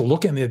if you're just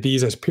looking at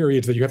these as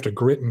periods that you have to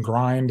grit and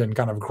grind and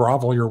kind of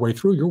grovel your way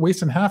through, you're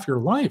wasting half your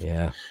life.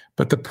 Yeah.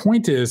 But the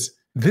point is,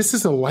 this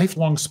is a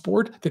lifelong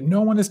sport that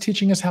no one is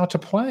teaching us how to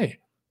play.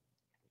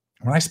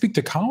 When I speak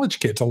to college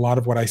kids, a lot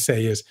of what I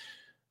say is,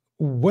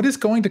 what is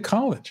going to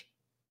college?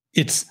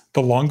 It's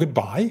the long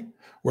goodbye,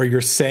 where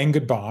you're saying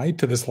goodbye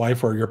to this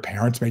life where your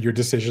parents made your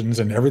decisions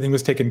and everything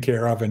was taken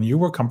care of and you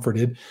were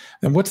comforted.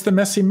 Then what's the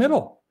messy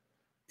middle?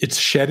 It's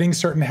shedding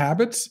certain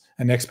habits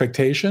and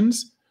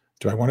expectations.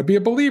 Do I want to be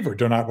a believer?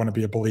 Do I not want to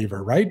be a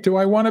believer, right? Do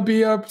I want to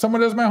be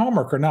someone who does my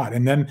homework or not?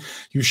 And then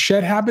you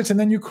shed habits and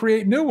then you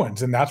create new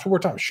ones. And that's what we're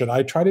talking. Should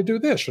I try to do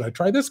this? Should I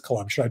try this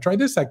club? Should I try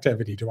this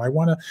activity? Do I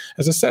want to,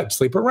 as I said,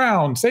 sleep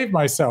around, save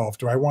myself?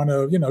 Do I want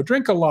to,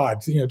 drink a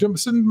lot, sit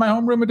in my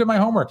homeroom and do my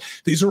homework?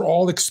 These are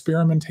all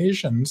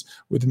experimentations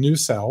with new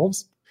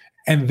selves.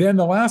 And then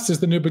the last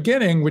is the new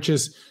beginning, which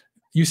is,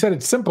 you said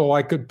it's simple.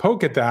 I could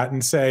poke at that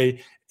and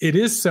say, it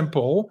is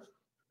simple,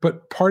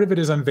 but part of it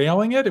is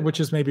unveiling it, which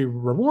is maybe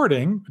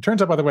rewarding. It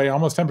turns out, by the way,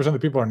 almost 10% of the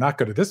people are not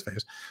good at this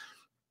phase.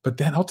 But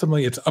then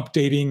ultimately, it's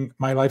updating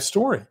my life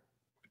story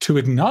to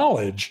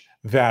acknowledge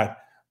that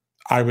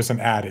I was an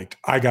addict.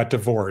 I got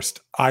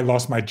divorced. I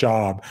lost my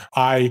job.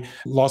 I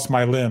lost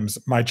my limbs.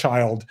 My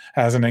child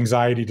has an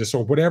anxiety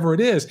disorder, whatever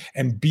it is.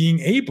 And being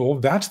able,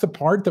 that's the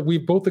part that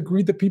we've both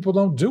agreed that people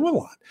don't do a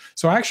lot.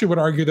 So I actually would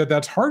argue that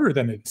that's harder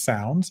than it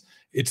sounds.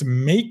 It's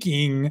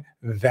making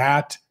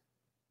that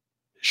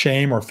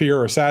shame or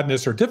fear or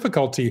sadness or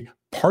difficulty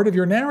part of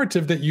your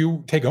narrative that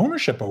you take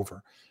ownership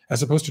over,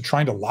 as opposed to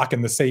trying to lock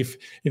in the safe,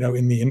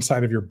 in the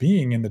inside of your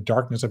being, in the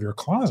darkness of your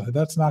closet.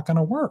 That's not going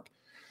to work.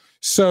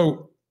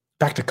 So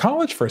back to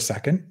college for a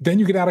second, then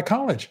you get out of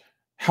college.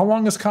 How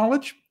long is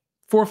college?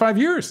 4 or 5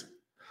 years.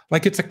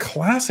 It's a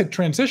classic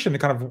transition.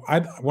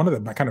 One of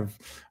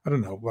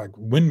the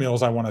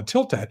windmills I want to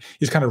tilt at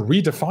is kind of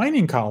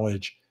redefining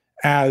college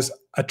as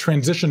a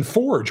transition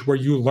forge where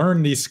you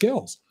learn these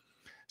skills.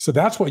 So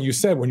that's what you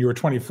said when you were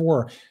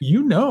 24.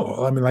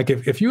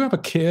 If you have a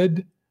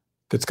kid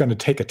that's going to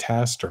take a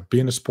test or be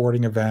in a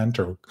sporting event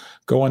or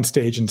go on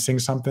stage and sing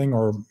something,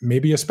 or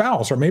maybe a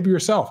spouse or maybe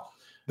yourself,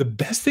 the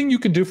best thing you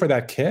can do for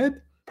that kid,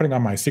 putting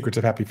on my Secrets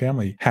of Happy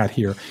Family hat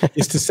here,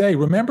 is to say,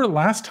 remember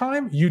last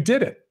time you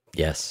did it?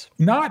 Yes.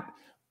 Not,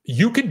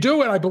 you can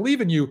do it, I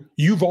believe in you.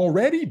 You've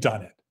already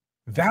done it.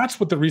 That's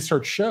what the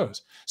research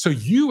shows. So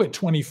you at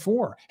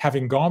 24,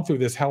 having gone through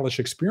this hellish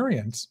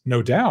experience,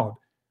 no doubt,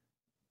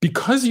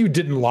 because you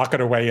didn't lock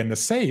it away in the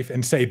safe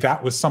and say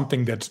that was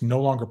something that's no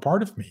longer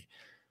part of me.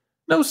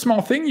 No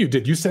small thing you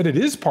did. You said it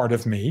is part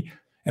of me.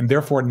 And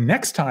therefore,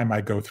 next time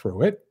I go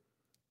through it,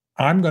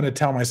 I'm going to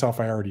tell myself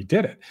I already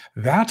did it.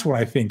 That's what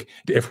I think.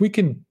 If we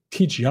can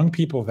teach young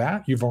people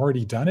that, you've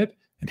already done it.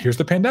 And here's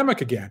the pandemic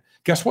again.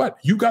 Guess what?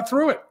 You got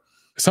through it.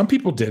 Some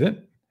people didn't.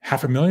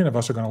 500,000 of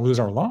us are going to lose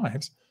our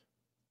lives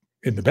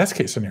in the best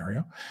case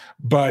scenario.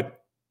 But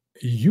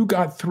you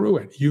got through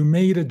it. You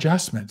made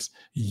adjustments.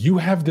 You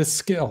have this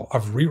skill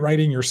of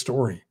rewriting your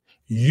story.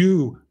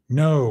 You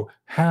know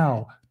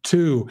how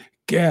to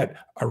get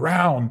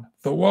around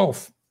the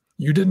wolf.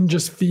 You didn't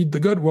just feed the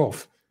good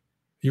wolf.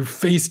 You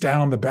faced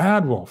down the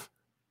bad wolf.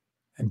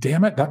 And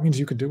damn it, that means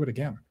you could do it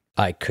again.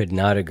 I could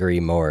not agree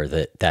more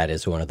that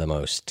is one of the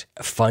most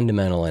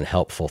fundamental and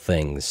helpful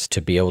things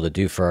to be able to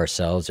do for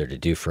ourselves or to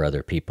do for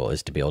other people,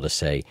 is to be able to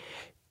say,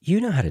 You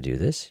know how to do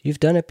this. You've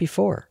done it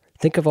before.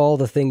 Think of all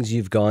the things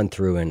you've gone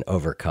through and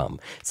overcome.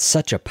 It's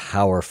such a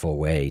powerful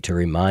way to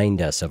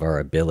remind us of our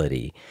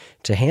ability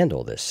to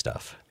handle this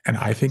stuff. And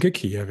I think a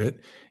key of it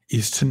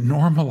is to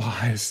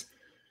normalize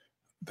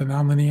the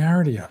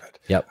nonlinearity of it.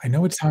 Yep. I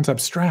know it sounds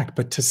abstract,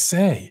 but to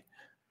say,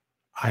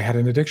 I had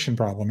an addiction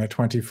problem at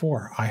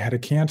 24. I had a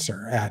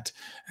cancer at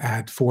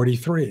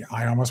 43.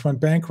 I almost went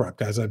bankrupt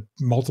as a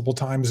multiple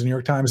times New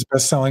York Times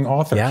bestselling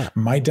author. Yeah.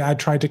 My dad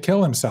tried to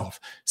kill himself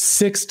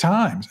 6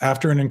 times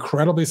after an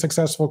incredibly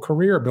successful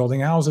career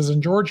building houses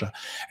in Georgia.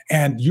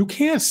 And you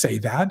can't say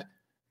that.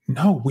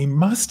 No, we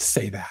must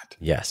say that.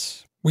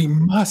 Yes. We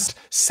must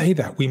say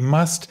that. We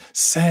must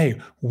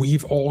say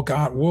we've all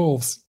got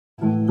wolves.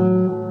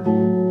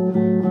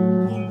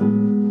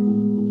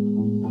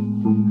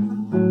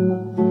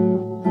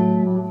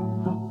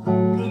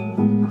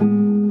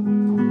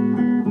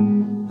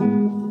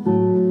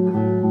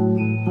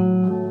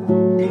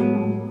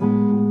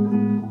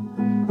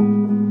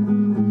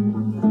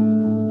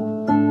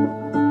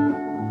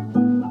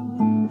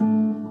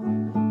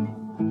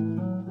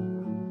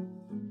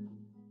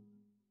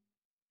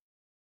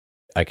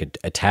 I could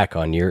attack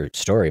on your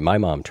story. My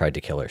mom tried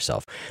to kill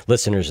herself.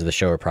 Listeners of the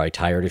show are probably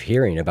tired of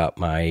hearing about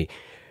my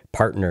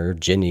partner,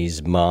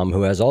 Ginny's mom,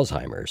 who has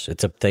Alzheimer's.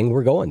 It's a thing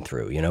we're going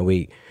through. You know,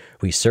 we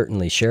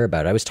certainly share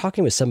about it. I was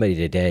talking with somebody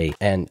today,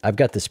 and I've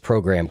got this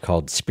program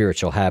called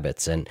Spiritual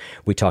Habits, and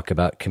we talk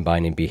about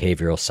combining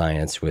behavioral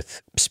science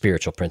with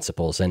spiritual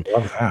principles. And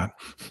Love that.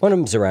 one of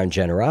them's around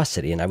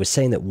generosity. And I was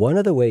saying that one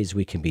of the ways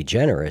we can be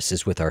generous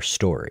is with our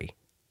story.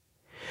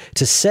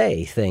 To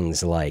say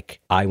things like,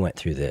 I went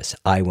through this,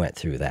 I went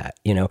through that,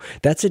 you know,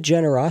 that's a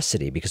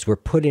generosity because we're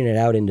putting it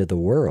out into the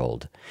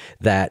world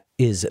that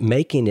is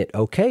making it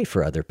okay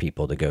for other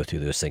people to go through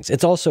those things.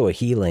 It's also a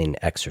healing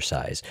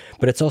exercise,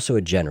 but it's also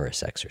a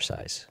generous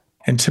exercise.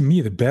 And to me,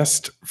 the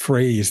best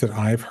phrase that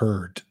I've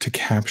heard to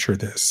capture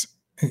this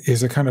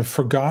is a kind of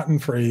forgotten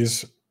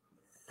phrase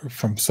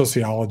from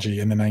sociology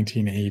in the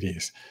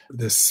 1980s.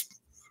 This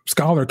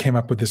scholar came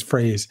up with this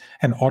phrase,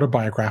 an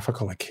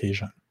autobiographical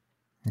occasion.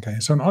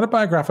 Okay, so an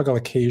autobiographical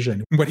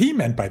occasion, what he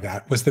meant by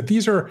that was that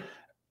these are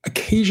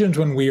occasions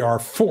when we are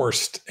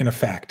forced, in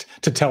effect,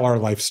 to tell our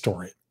life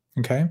story.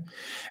 Okay,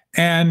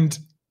 and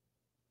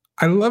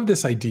I love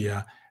this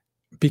idea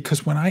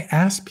because when I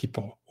ask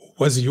people,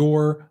 was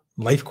your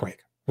life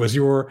quake, was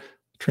your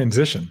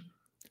transition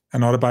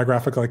an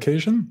autobiographical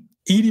occasion?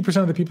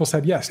 80% of the people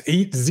said yes,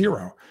 80.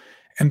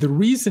 And the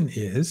reason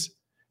is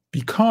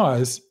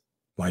because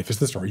life is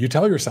the story you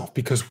tell yourself,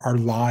 because our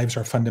lives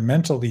are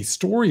fundamentally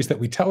stories that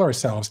we tell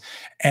ourselves.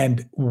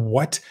 And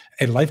what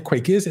a life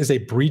quake is a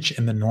breach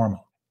in the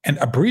normal. And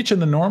a breach in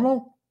the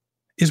normal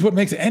is what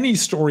makes any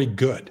story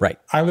good. Right.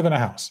 I live in a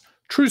house.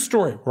 True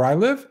story. Where I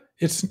live,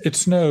 it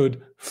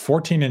snowed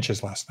 14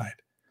 inches last night.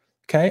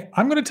 Okay.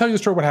 I'm going to tell you a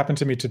story what happened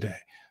to me today.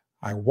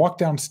 I walked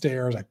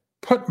downstairs. I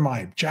put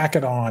my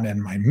jacket on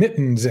and my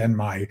mittens and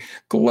my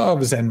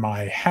gloves and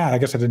my hat. I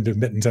guess I didn't do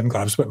mittens and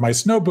gloves, but my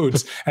snow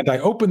boots. And I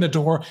opened the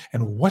door,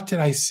 and what did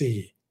I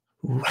see?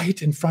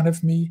 Right in front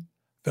of me,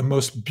 the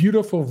most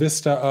beautiful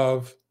vista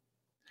of.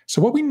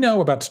 So what we know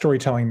about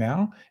storytelling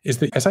now is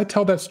that as I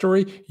tell that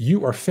story,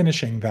 you are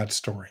finishing that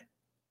story.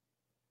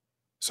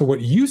 So what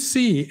you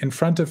see in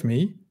front of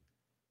me,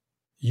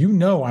 you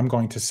know I'm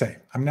going to say.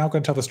 I'm now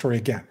going to tell the story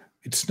again.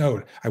 It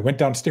snowed. I went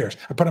downstairs.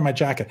 I put on my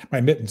jacket, my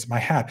mittens, my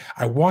hat.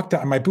 I walked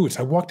out, my boots.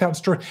 I walked out the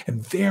store,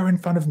 and there in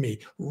front of me,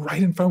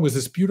 right in front, was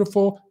this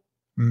beautiful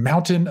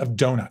mountain of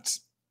donuts.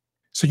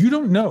 So you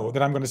don't know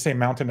that I'm going to say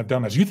mountain of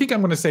donuts. You think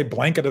I'm going to say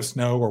blanket of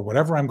snow or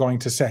whatever I'm going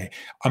to say.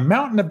 A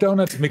mountain of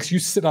donuts makes you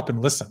sit up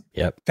and listen.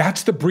 Yep.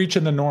 That's the breach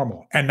in the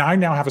normal. And I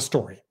now have a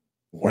story.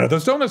 What are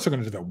those donuts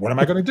going to do? What am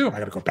I going to do? Am I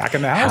going to go back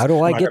in the house? How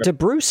do I get to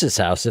Bruce's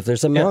house if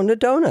there's a mountain of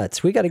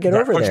donuts? We got to get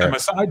over push there. them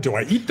aside. Do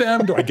I eat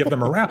them? Do I give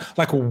them around?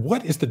 Like,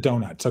 what is the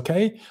donuts?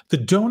 Okay. The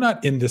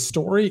donut in this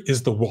story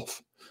is the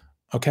wolf.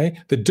 Okay.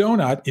 The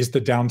donut is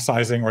the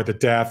downsizing or the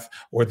death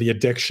or the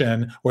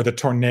addiction or the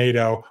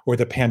tornado or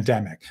the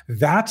pandemic.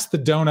 That's the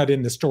donut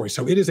in the story.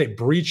 So it is a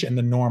breach in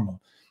the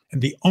normal.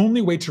 And the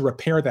only way to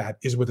repair that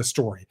is with a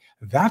story.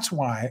 That's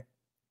why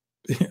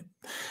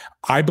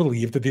I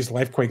believe that these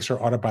life quakes are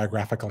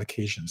autobiographical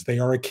occasions. They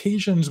are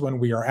occasions when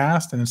we are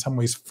asked and in some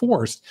ways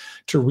forced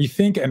to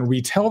rethink and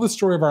retell the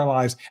story of our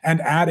lives and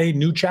add a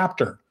new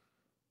chapter.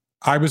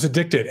 I was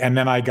addicted and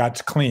then I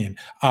got clean.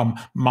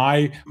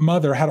 My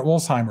mother had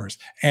Alzheimer's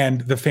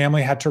and the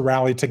family had to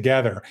rally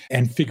together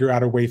and figure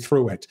out a way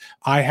through it.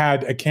 I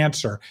had a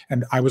cancer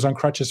and I was on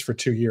crutches for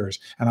 2 years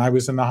and I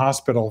was in the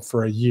hospital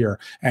for a year.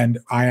 And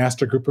I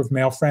asked a group of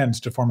male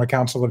friends to form a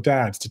council of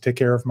dads to take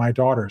care of my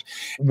daughters.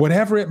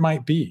 Whatever it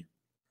might be,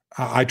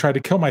 I tried to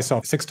kill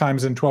myself 6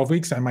 times in 12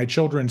 weeks, and my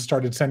children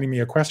started sending me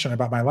a question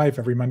about my life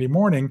every Monday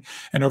morning.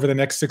 And over the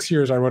next 6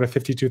 years, I wrote a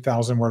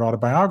 52,000-word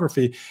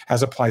autobiography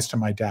as applies to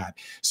my dad.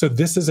 So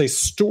this is a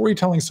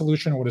storytelling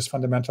solution, what is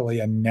fundamentally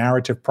a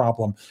narrative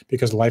problem,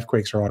 because life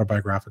quakes are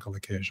autobiographical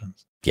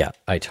occasions. Yeah,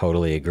 I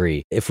totally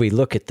agree. If we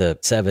look at the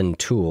 7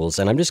 tools,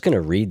 and I'm just going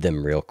to read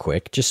them real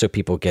quick, just so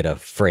people get a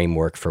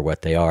framework for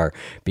what they are,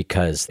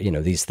 because,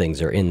 these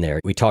things are in there.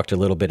 We talked a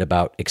little bit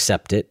about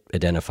accept it,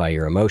 identify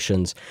your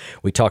emotions.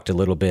 We talked a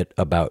little bit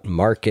about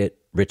mark it,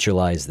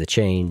 ritualize the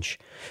change.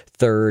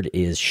 Third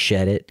is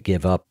shed it,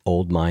 give up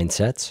old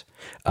mindsets.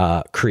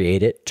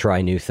 Create it,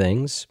 try new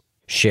things.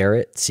 Share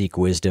it, seek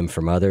wisdom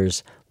from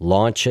others.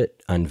 Launch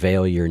it,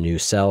 unveil your new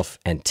self,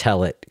 and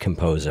tell it,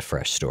 compose a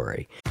fresh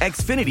story.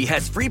 Xfinity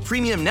has free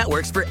premium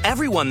networks for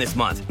everyone this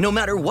month, no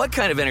matter what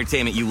kind of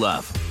entertainment you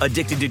love.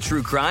 Addicted to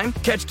true crime?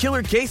 Catch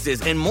killer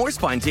cases and more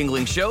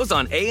spine-tingling shows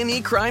on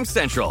A&E Crime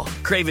Central.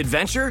 Crave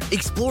adventure?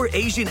 Explore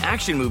Asian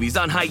action movies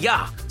on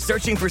Hi-Ya.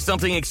 Searching for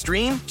something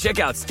extreme? Check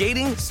out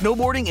skating,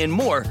 snowboarding, and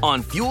more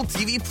on Fuel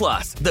TV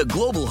Plus, the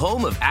global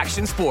home of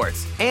action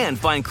sports. And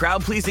find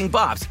crowd-pleasing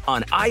bops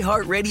on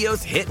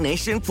iHeartRadio's Hit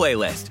Nation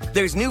playlist.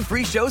 There's new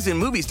free shows and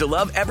movies to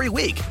love every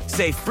week.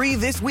 Say free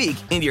this week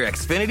in your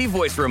Xfinity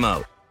voice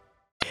remote.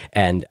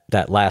 And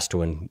that last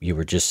one you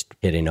were just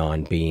hitting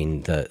on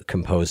being the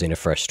composing a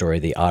fresh story,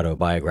 the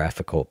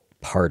autobiographical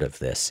part of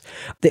this.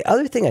 The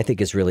other thing I think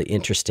is really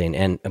interesting,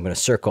 and I'm going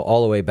to circle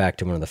all the way back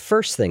to one of the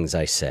first things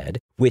I said,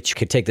 which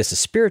could take this a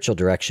spiritual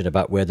direction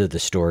about whether the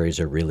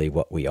stories are really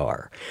what we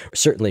are.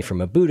 Certainly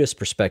from a Buddhist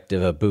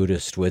perspective, a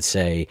Buddhist would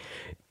say,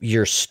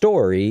 your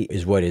story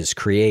is what is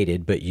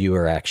created, but you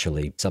are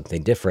actually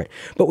something different.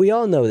 But we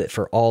all know that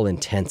for all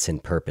intents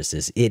and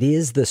purposes, it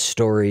is the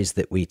stories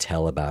that we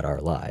tell about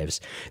our lives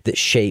that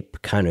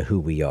shape kind of who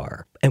we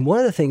are. And one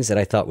of the things that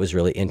I thought was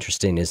really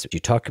interesting is you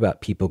talk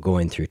about people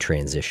going through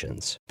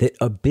transitions. That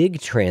a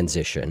big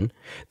transition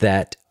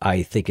that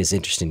I think is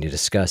interesting to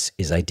discuss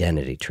is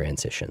identity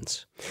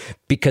transitions,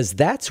 because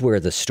that's where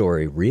the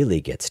story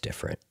really gets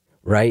different,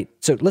 right?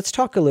 So let's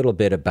talk a little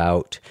bit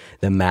about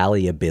the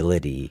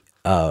malleability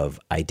of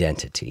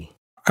identity.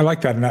 I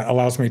like that. And that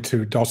allows me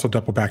to also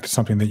double back to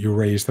something that you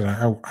raised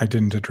that I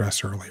didn't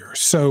address earlier.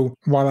 So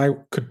while I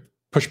could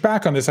push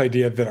back on this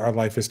idea that our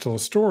life is still a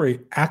story,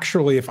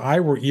 actually, if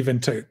I were even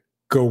to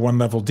go one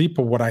level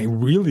deeper, what I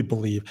really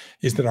believe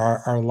is that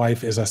our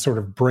life is a sort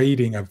of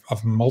braiding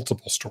of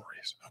multiple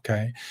stories.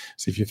 Okay.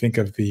 So if you think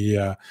of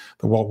the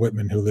Walt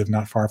Whitman, who lived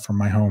not far from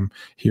my home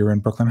here in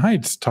Brooklyn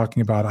Heights, talking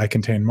about I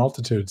contain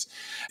multitudes,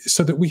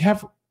 so that we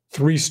have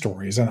 3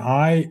 stories, and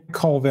I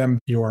call them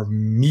your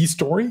me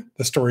story,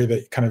 the story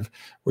that kind of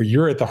where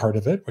you're at the heart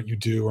of it, what you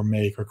do or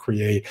make or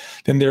create.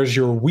 Then there's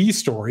your we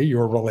story,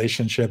 your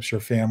relationships, your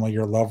family,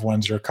 your loved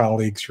ones, your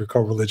colleagues, your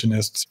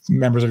co-religionists,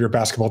 members of your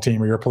basketball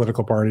team or your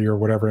political party or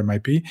whatever it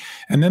might be.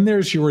 And then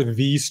there's your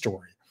the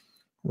story,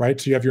 right?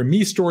 So you have your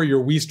me story,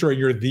 your we story,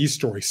 your the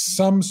story,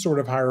 some sort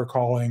of higher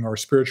calling or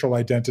spiritual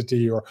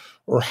identity or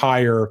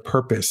higher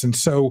purpose. And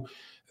so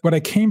what I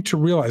came to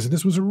realize, and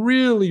this was a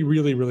really,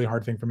 really, really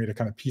hard thing for me to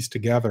kind of piece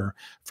together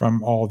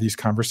from all these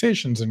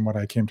conversations and what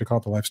I came to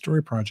call the Life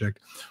Story Project,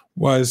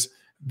 was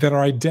that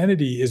our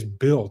identity is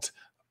built,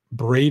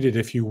 braided,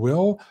 if you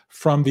will,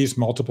 from these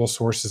multiple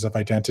sources of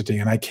identity.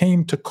 And I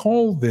came to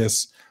call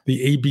this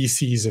the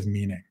ABCs of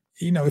meaning.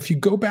 If you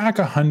go back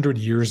 100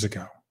 years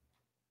ago,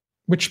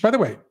 which, by the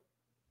way,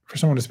 for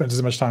someone who spends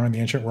as much time in the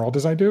ancient world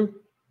as I do,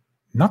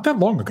 not that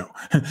long ago.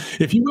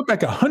 If you look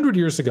back 100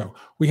 years ago,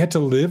 we had to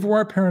live where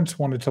our parents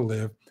wanted to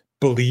live,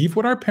 believe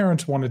what our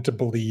parents wanted to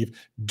believe,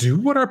 do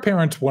what our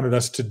parents wanted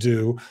us to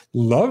do,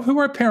 love who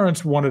our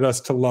parents wanted us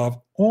to love,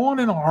 on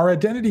and on. Our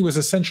identity was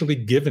essentially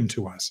given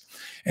to us.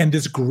 And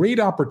this great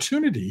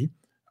opportunity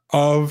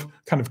of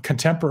kind of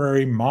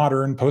contemporary,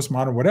 modern,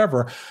 postmodern,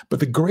 whatever, but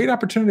the great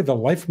opportunity of the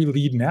life we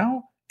lead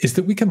now is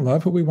that we can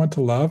love who we want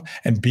to love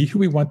and be who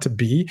we want to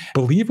be,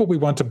 believe what we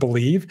want to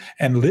believe,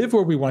 and live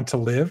where we want to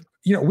live.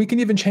 We can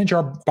even change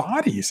our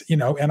bodies,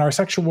 and our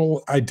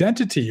sexual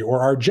identity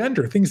or our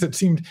gender, things that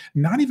seemed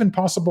not even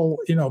possible,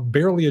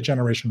 barely a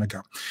generation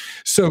ago.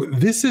 So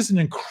this is an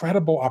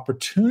incredible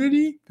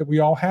opportunity that we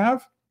all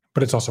have,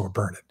 but it's also a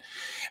burden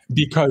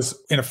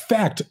because, in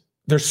effect,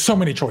 there's so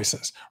many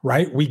choices,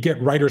 right? We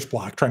get writer's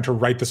block trying to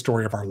write the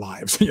story of our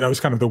lives. It's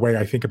kind of the way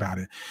I think about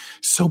it.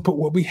 So, but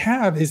what we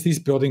have is these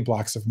building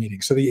blocks of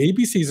meaning. So the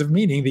ABCs of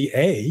meaning, the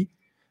A,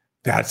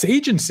 that's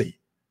agency,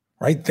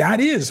 right? That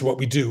is what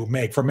we do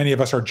make. For many of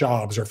us, our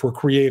jobs, or if we're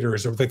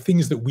creators, or the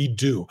things that we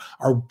do,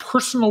 our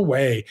personal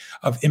way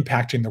of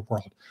impacting the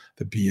world.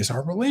 The B is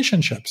our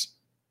relationships,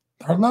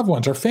 our loved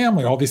ones, our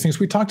family, all these things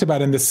we talked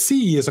about. And the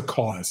C is a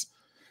cause.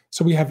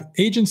 So we have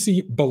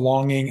agency,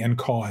 belonging, and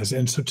cause.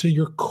 And so to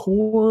your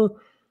core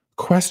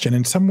question,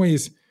 in some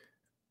ways,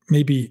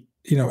 maybe,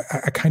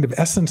 a kind of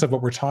essence of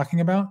what we're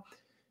talking about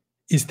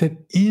is that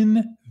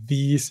in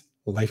these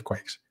life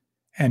quakes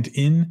and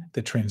in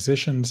the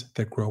transitions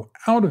that grow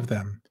out of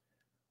them,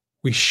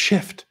 we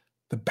shift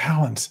the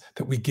balance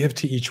that we give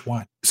to each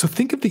one. So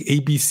think of the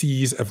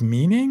ABCs of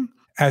meaning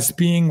as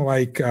being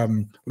like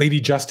Lady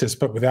Justice,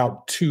 but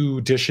without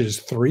 2 dishes,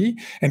 3,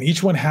 and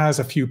each one has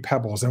a few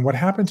pebbles. And what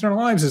happens in our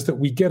lives is that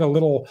we get a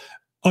little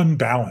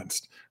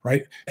unbalanced,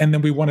 right? And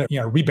then we want to,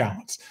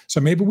 rebalance.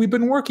 So maybe we've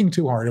been working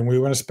too hard and we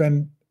want to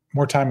spend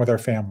more time with our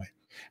family.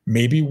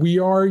 Maybe we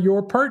are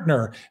your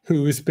partner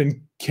who has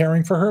been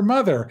caring for her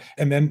mother.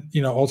 And then,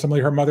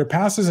 ultimately her mother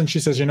passes and she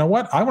says, you know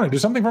what? I want to do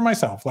something for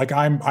myself. Like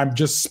I'm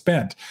just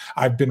spent.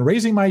 I've been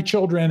raising my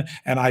children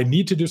and I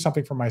need to do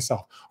something for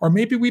myself. Or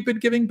maybe we've been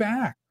giving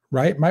back,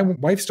 right? My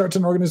wife starts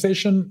an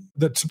organization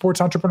that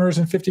supports entrepreneurs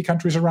in 50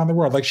 countries around the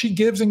world. Like she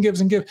gives and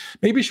gives and gives.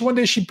 Maybe one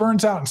day she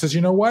burns out and says,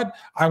 you know what?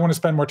 I want to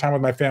spend more time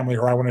with my family,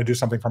 or I want to do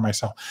something for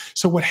myself.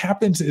 So what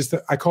happens is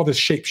that I call this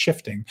shape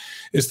shifting.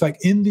 It's like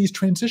in these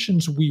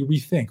transitions, we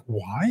rethink.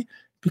 Why?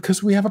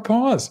 Because we have a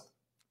pause.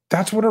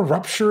 That's what a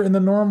rupture in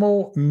the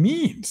normal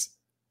means.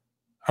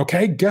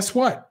 Okay, guess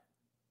what?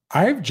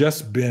 I've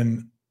just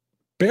been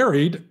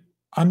buried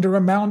under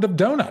a mound of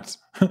donuts.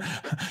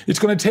 It's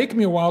going to take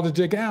me a while to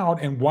dig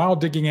out. And while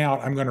digging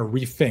out, I'm going to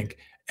rethink.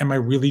 Am I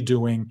really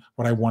doing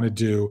what I want to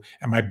do?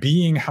 Am I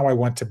being how I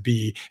want to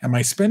be? Am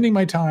I spending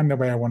my time the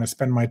way I want to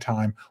spend my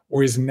time?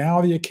 Or is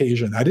now the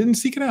occasion? I didn't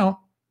seek it out.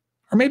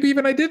 Or maybe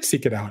even I did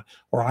seek it out.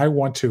 Or I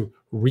want to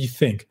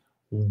rethink,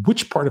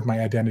 which part of my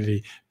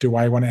identity do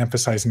I want to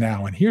emphasize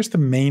now? And here's the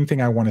main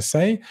thing I want to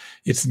say.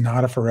 It's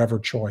not a forever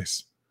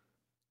choice.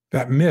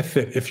 That myth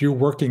that if you're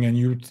working and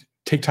you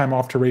take time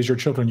off to raise your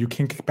children, you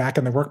can't get back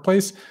in the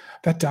workplace,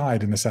 that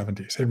died in the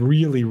 70s. It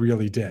really,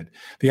 really did.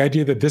 The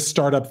idea that this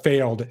startup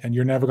failed and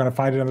you're never going to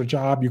find another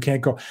job, you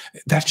can't go,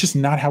 that's just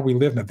not how we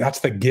live now. That's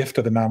the gift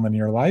of the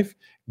nonlinear life.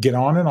 Get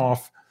on and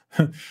off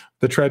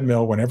the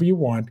treadmill whenever you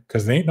want,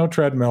 because there ain't no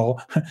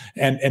treadmill,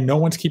 and no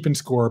one's keeping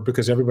score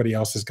because everybody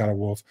else has got a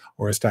wolf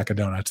or a stack of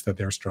donuts that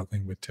they're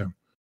struggling with too.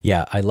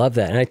 Yeah, I love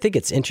that. And I think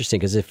it's interesting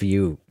because if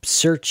you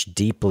search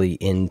deeply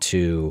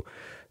into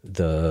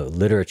the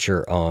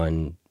literature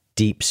on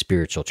deep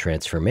spiritual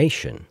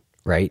transformation,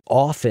 right?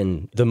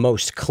 Often the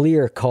most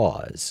clear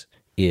cause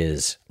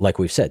is, like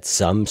we've said,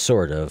 some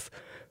sort of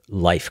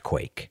life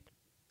quake,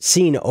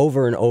 seen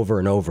over and over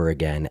and over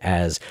again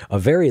as a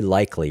very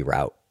likely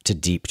route to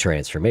deep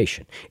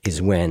transformation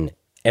is when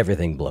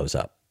everything blows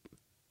up,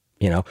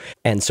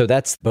 And so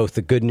that's both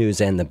the good news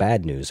and the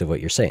bad news of what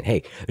you're saying.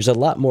 Hey, there's a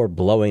lot more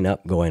blowing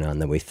up going on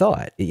than we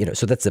thought,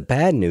 so that's the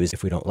bad news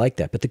if we don't like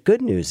that. But the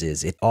good news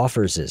is it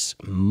offers us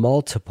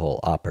multiple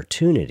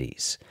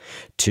opportunities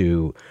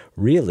to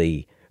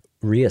really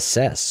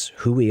reassess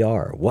who we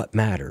are, what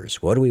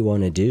matters, what do we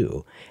want to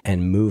do,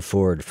 and move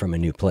forward from a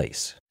new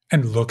place.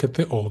 And look at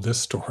the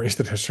oldest stories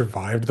that have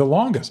survived the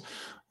longest.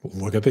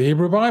 Look at the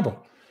Hebrew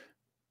Bible.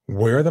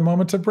 Where are the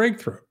moments of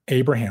breakthrough?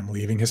 Abraham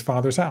leaving his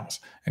father's house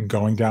and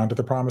going down to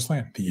the promised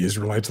land. The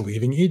Israelites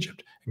leaving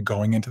Egypt and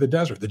going into the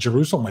desert. The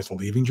Jerusalemites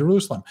leaving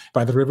Jerusalem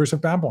by the rivers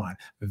of Babylon.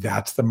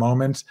 That's the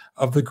moments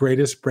of the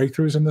greatest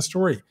breakthroughs in the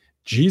story.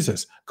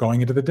 Jesus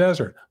going into the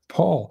desert,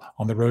 Paul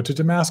on the road to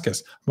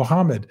Damascus,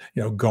 Muhammad,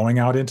 going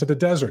out into the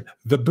desert,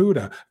 the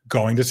Buddha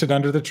going to sit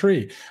under the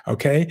tree,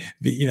 okay?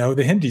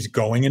 The Hindus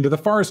going into the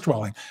forest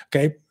dwelling,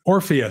 okay?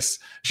 Orpheus,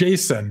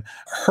 Jason,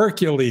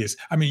 Hercules.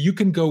 I mean, you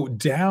can go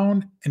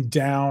down and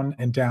down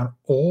and down.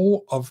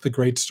 All of the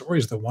great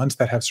stories, the ones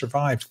that have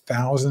survived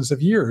thousands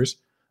of years,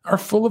 are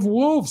full of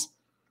wolves.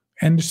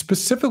 And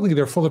specifically,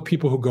 they're full of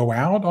people who go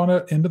out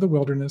into the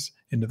wilderness,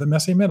 into the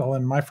messy middle,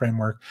 in my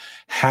framework,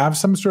 have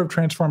some sort of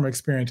transformative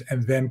experience,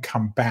 and then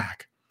come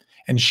back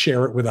and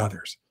share it with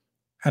others.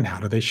 And how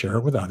do they share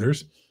it with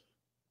others?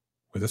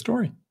 With a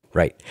story.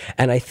 Right.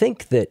 And I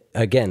think that,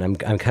 again, I'm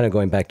kind of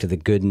going back to the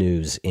good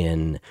news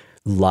in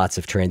lots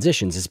of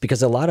transitions is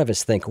because a lot of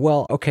us think,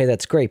 well, okay,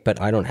 that's great,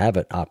 but I don't have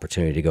an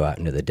opportunity to go out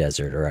into the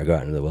desert or I go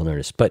out into the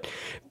wilderness. But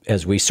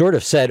as we sort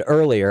of said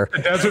earlier,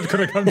 the desert's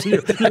going to come to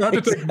you. You don't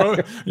have to take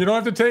both. You don't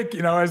have to take,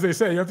 as they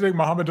say, you have to take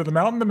Muhammad to the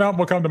mountain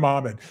will come to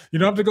Muhammad. You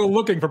don't have to go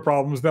looking for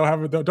problems.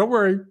 Don't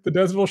worry, the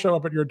desert will show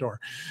up at your door.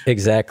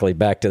 Exactly.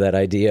 Back to that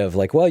idea of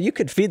like, well, you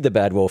could feed the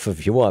bad wolf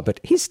if you want, but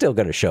he's still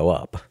going to show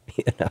up.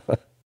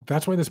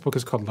 That's why this book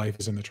is called Life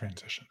is in the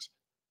Transitions.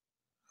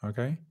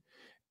 Okay?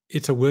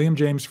 It's a William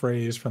James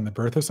phrase from The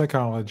Birth of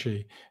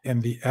Psychology,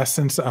 and the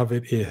essence of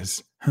it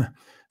is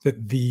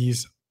that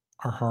these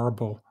are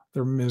horrible,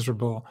 they're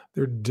miserable,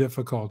 they're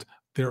difficult,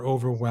 they're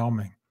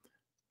overwhelming,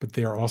 but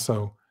they are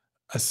also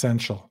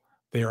essential.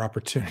 They are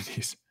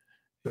opportunities.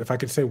 If I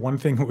could say one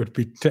thing, it would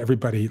be to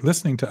everybody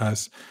listening to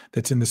us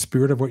that's in the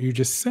spirit of what you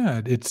just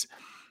said, it's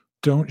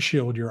don't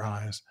shield your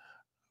eyes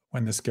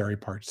when the scary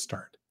parts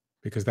start,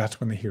 because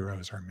that's when the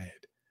heroes are made.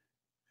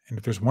 And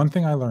if there's one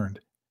thing I learned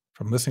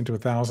from listening to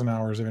 1,000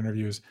 hours of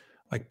interviews,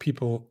 like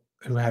people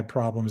who had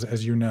problems,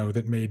 as you know,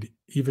 that made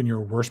even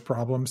your worst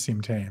problems seem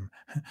tame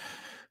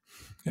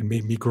and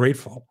made me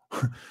grateful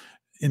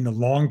in the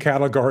long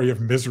category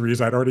of miseries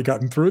I'd already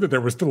gotten through, that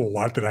there was still a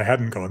lot that I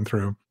hadn't gone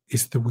through,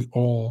 is that we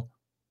all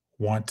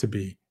want to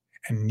be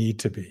and need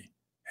to be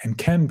and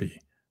can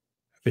be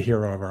the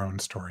hero of our own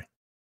story.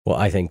 Well,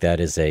 I think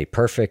that is a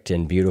perfect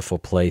and beautiful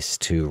place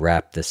to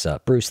wrap this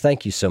up. Bruce,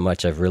 thank you so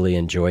much. I've really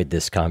enjoyed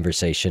this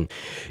conversation.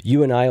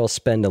 You and I will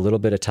spend a little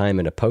bit of time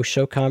in a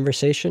post-show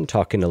conversation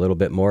talking a little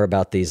bit more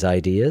about these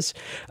ideas.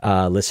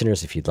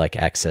 Listeners, if you'd like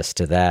access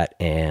to that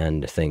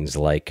and things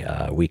like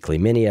weekly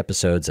mini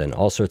episodes and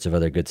all sorts of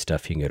other good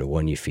stuff, you can go to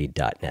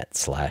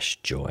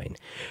oneyoufeed.net/join.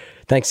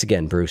 Thanks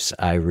again, Bruce.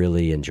 I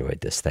really enjoyed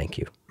this. Thank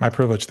you. My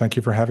privilege. Thank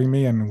you for having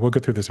me, and we'll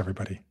get through this,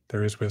 everybody.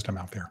 There is wisdom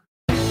out there.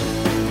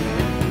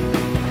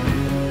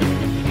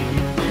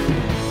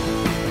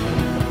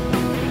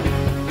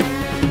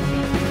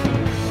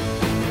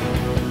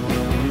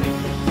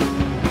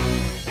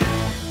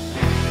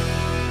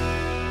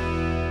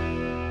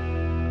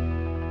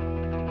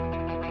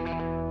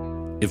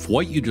 If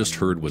what you just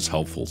heard was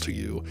helpful to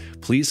you,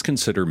 please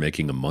consider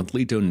making a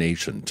monthly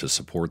donation to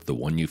support the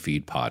One You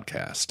Feed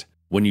podcast.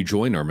 When you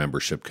join our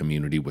membership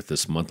community with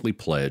this monthly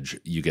pledge,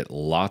 you get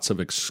lots of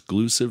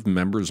exclusive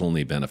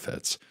members-only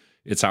benefits.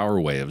 It's our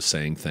way of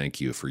saying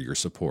thank you for your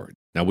support.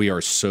 Now, we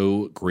are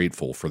so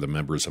grateful for the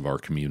members of our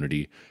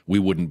community. We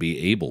wouldn't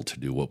be able to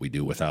do what we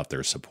do without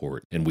their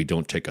support, and we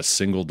don't take a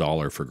single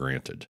dollar for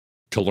granted.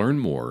 To learn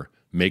more,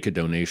 make a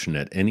donation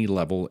at any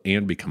level,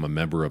 and become a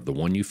member of the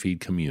One You Feed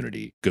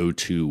community, go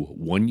to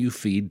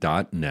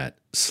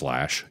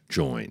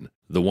oneyoufeed.net/join.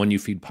 The One You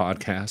Feed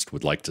podcast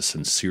would like to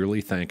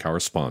sincerely thank our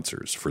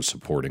sponsors for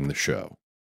supporting the show.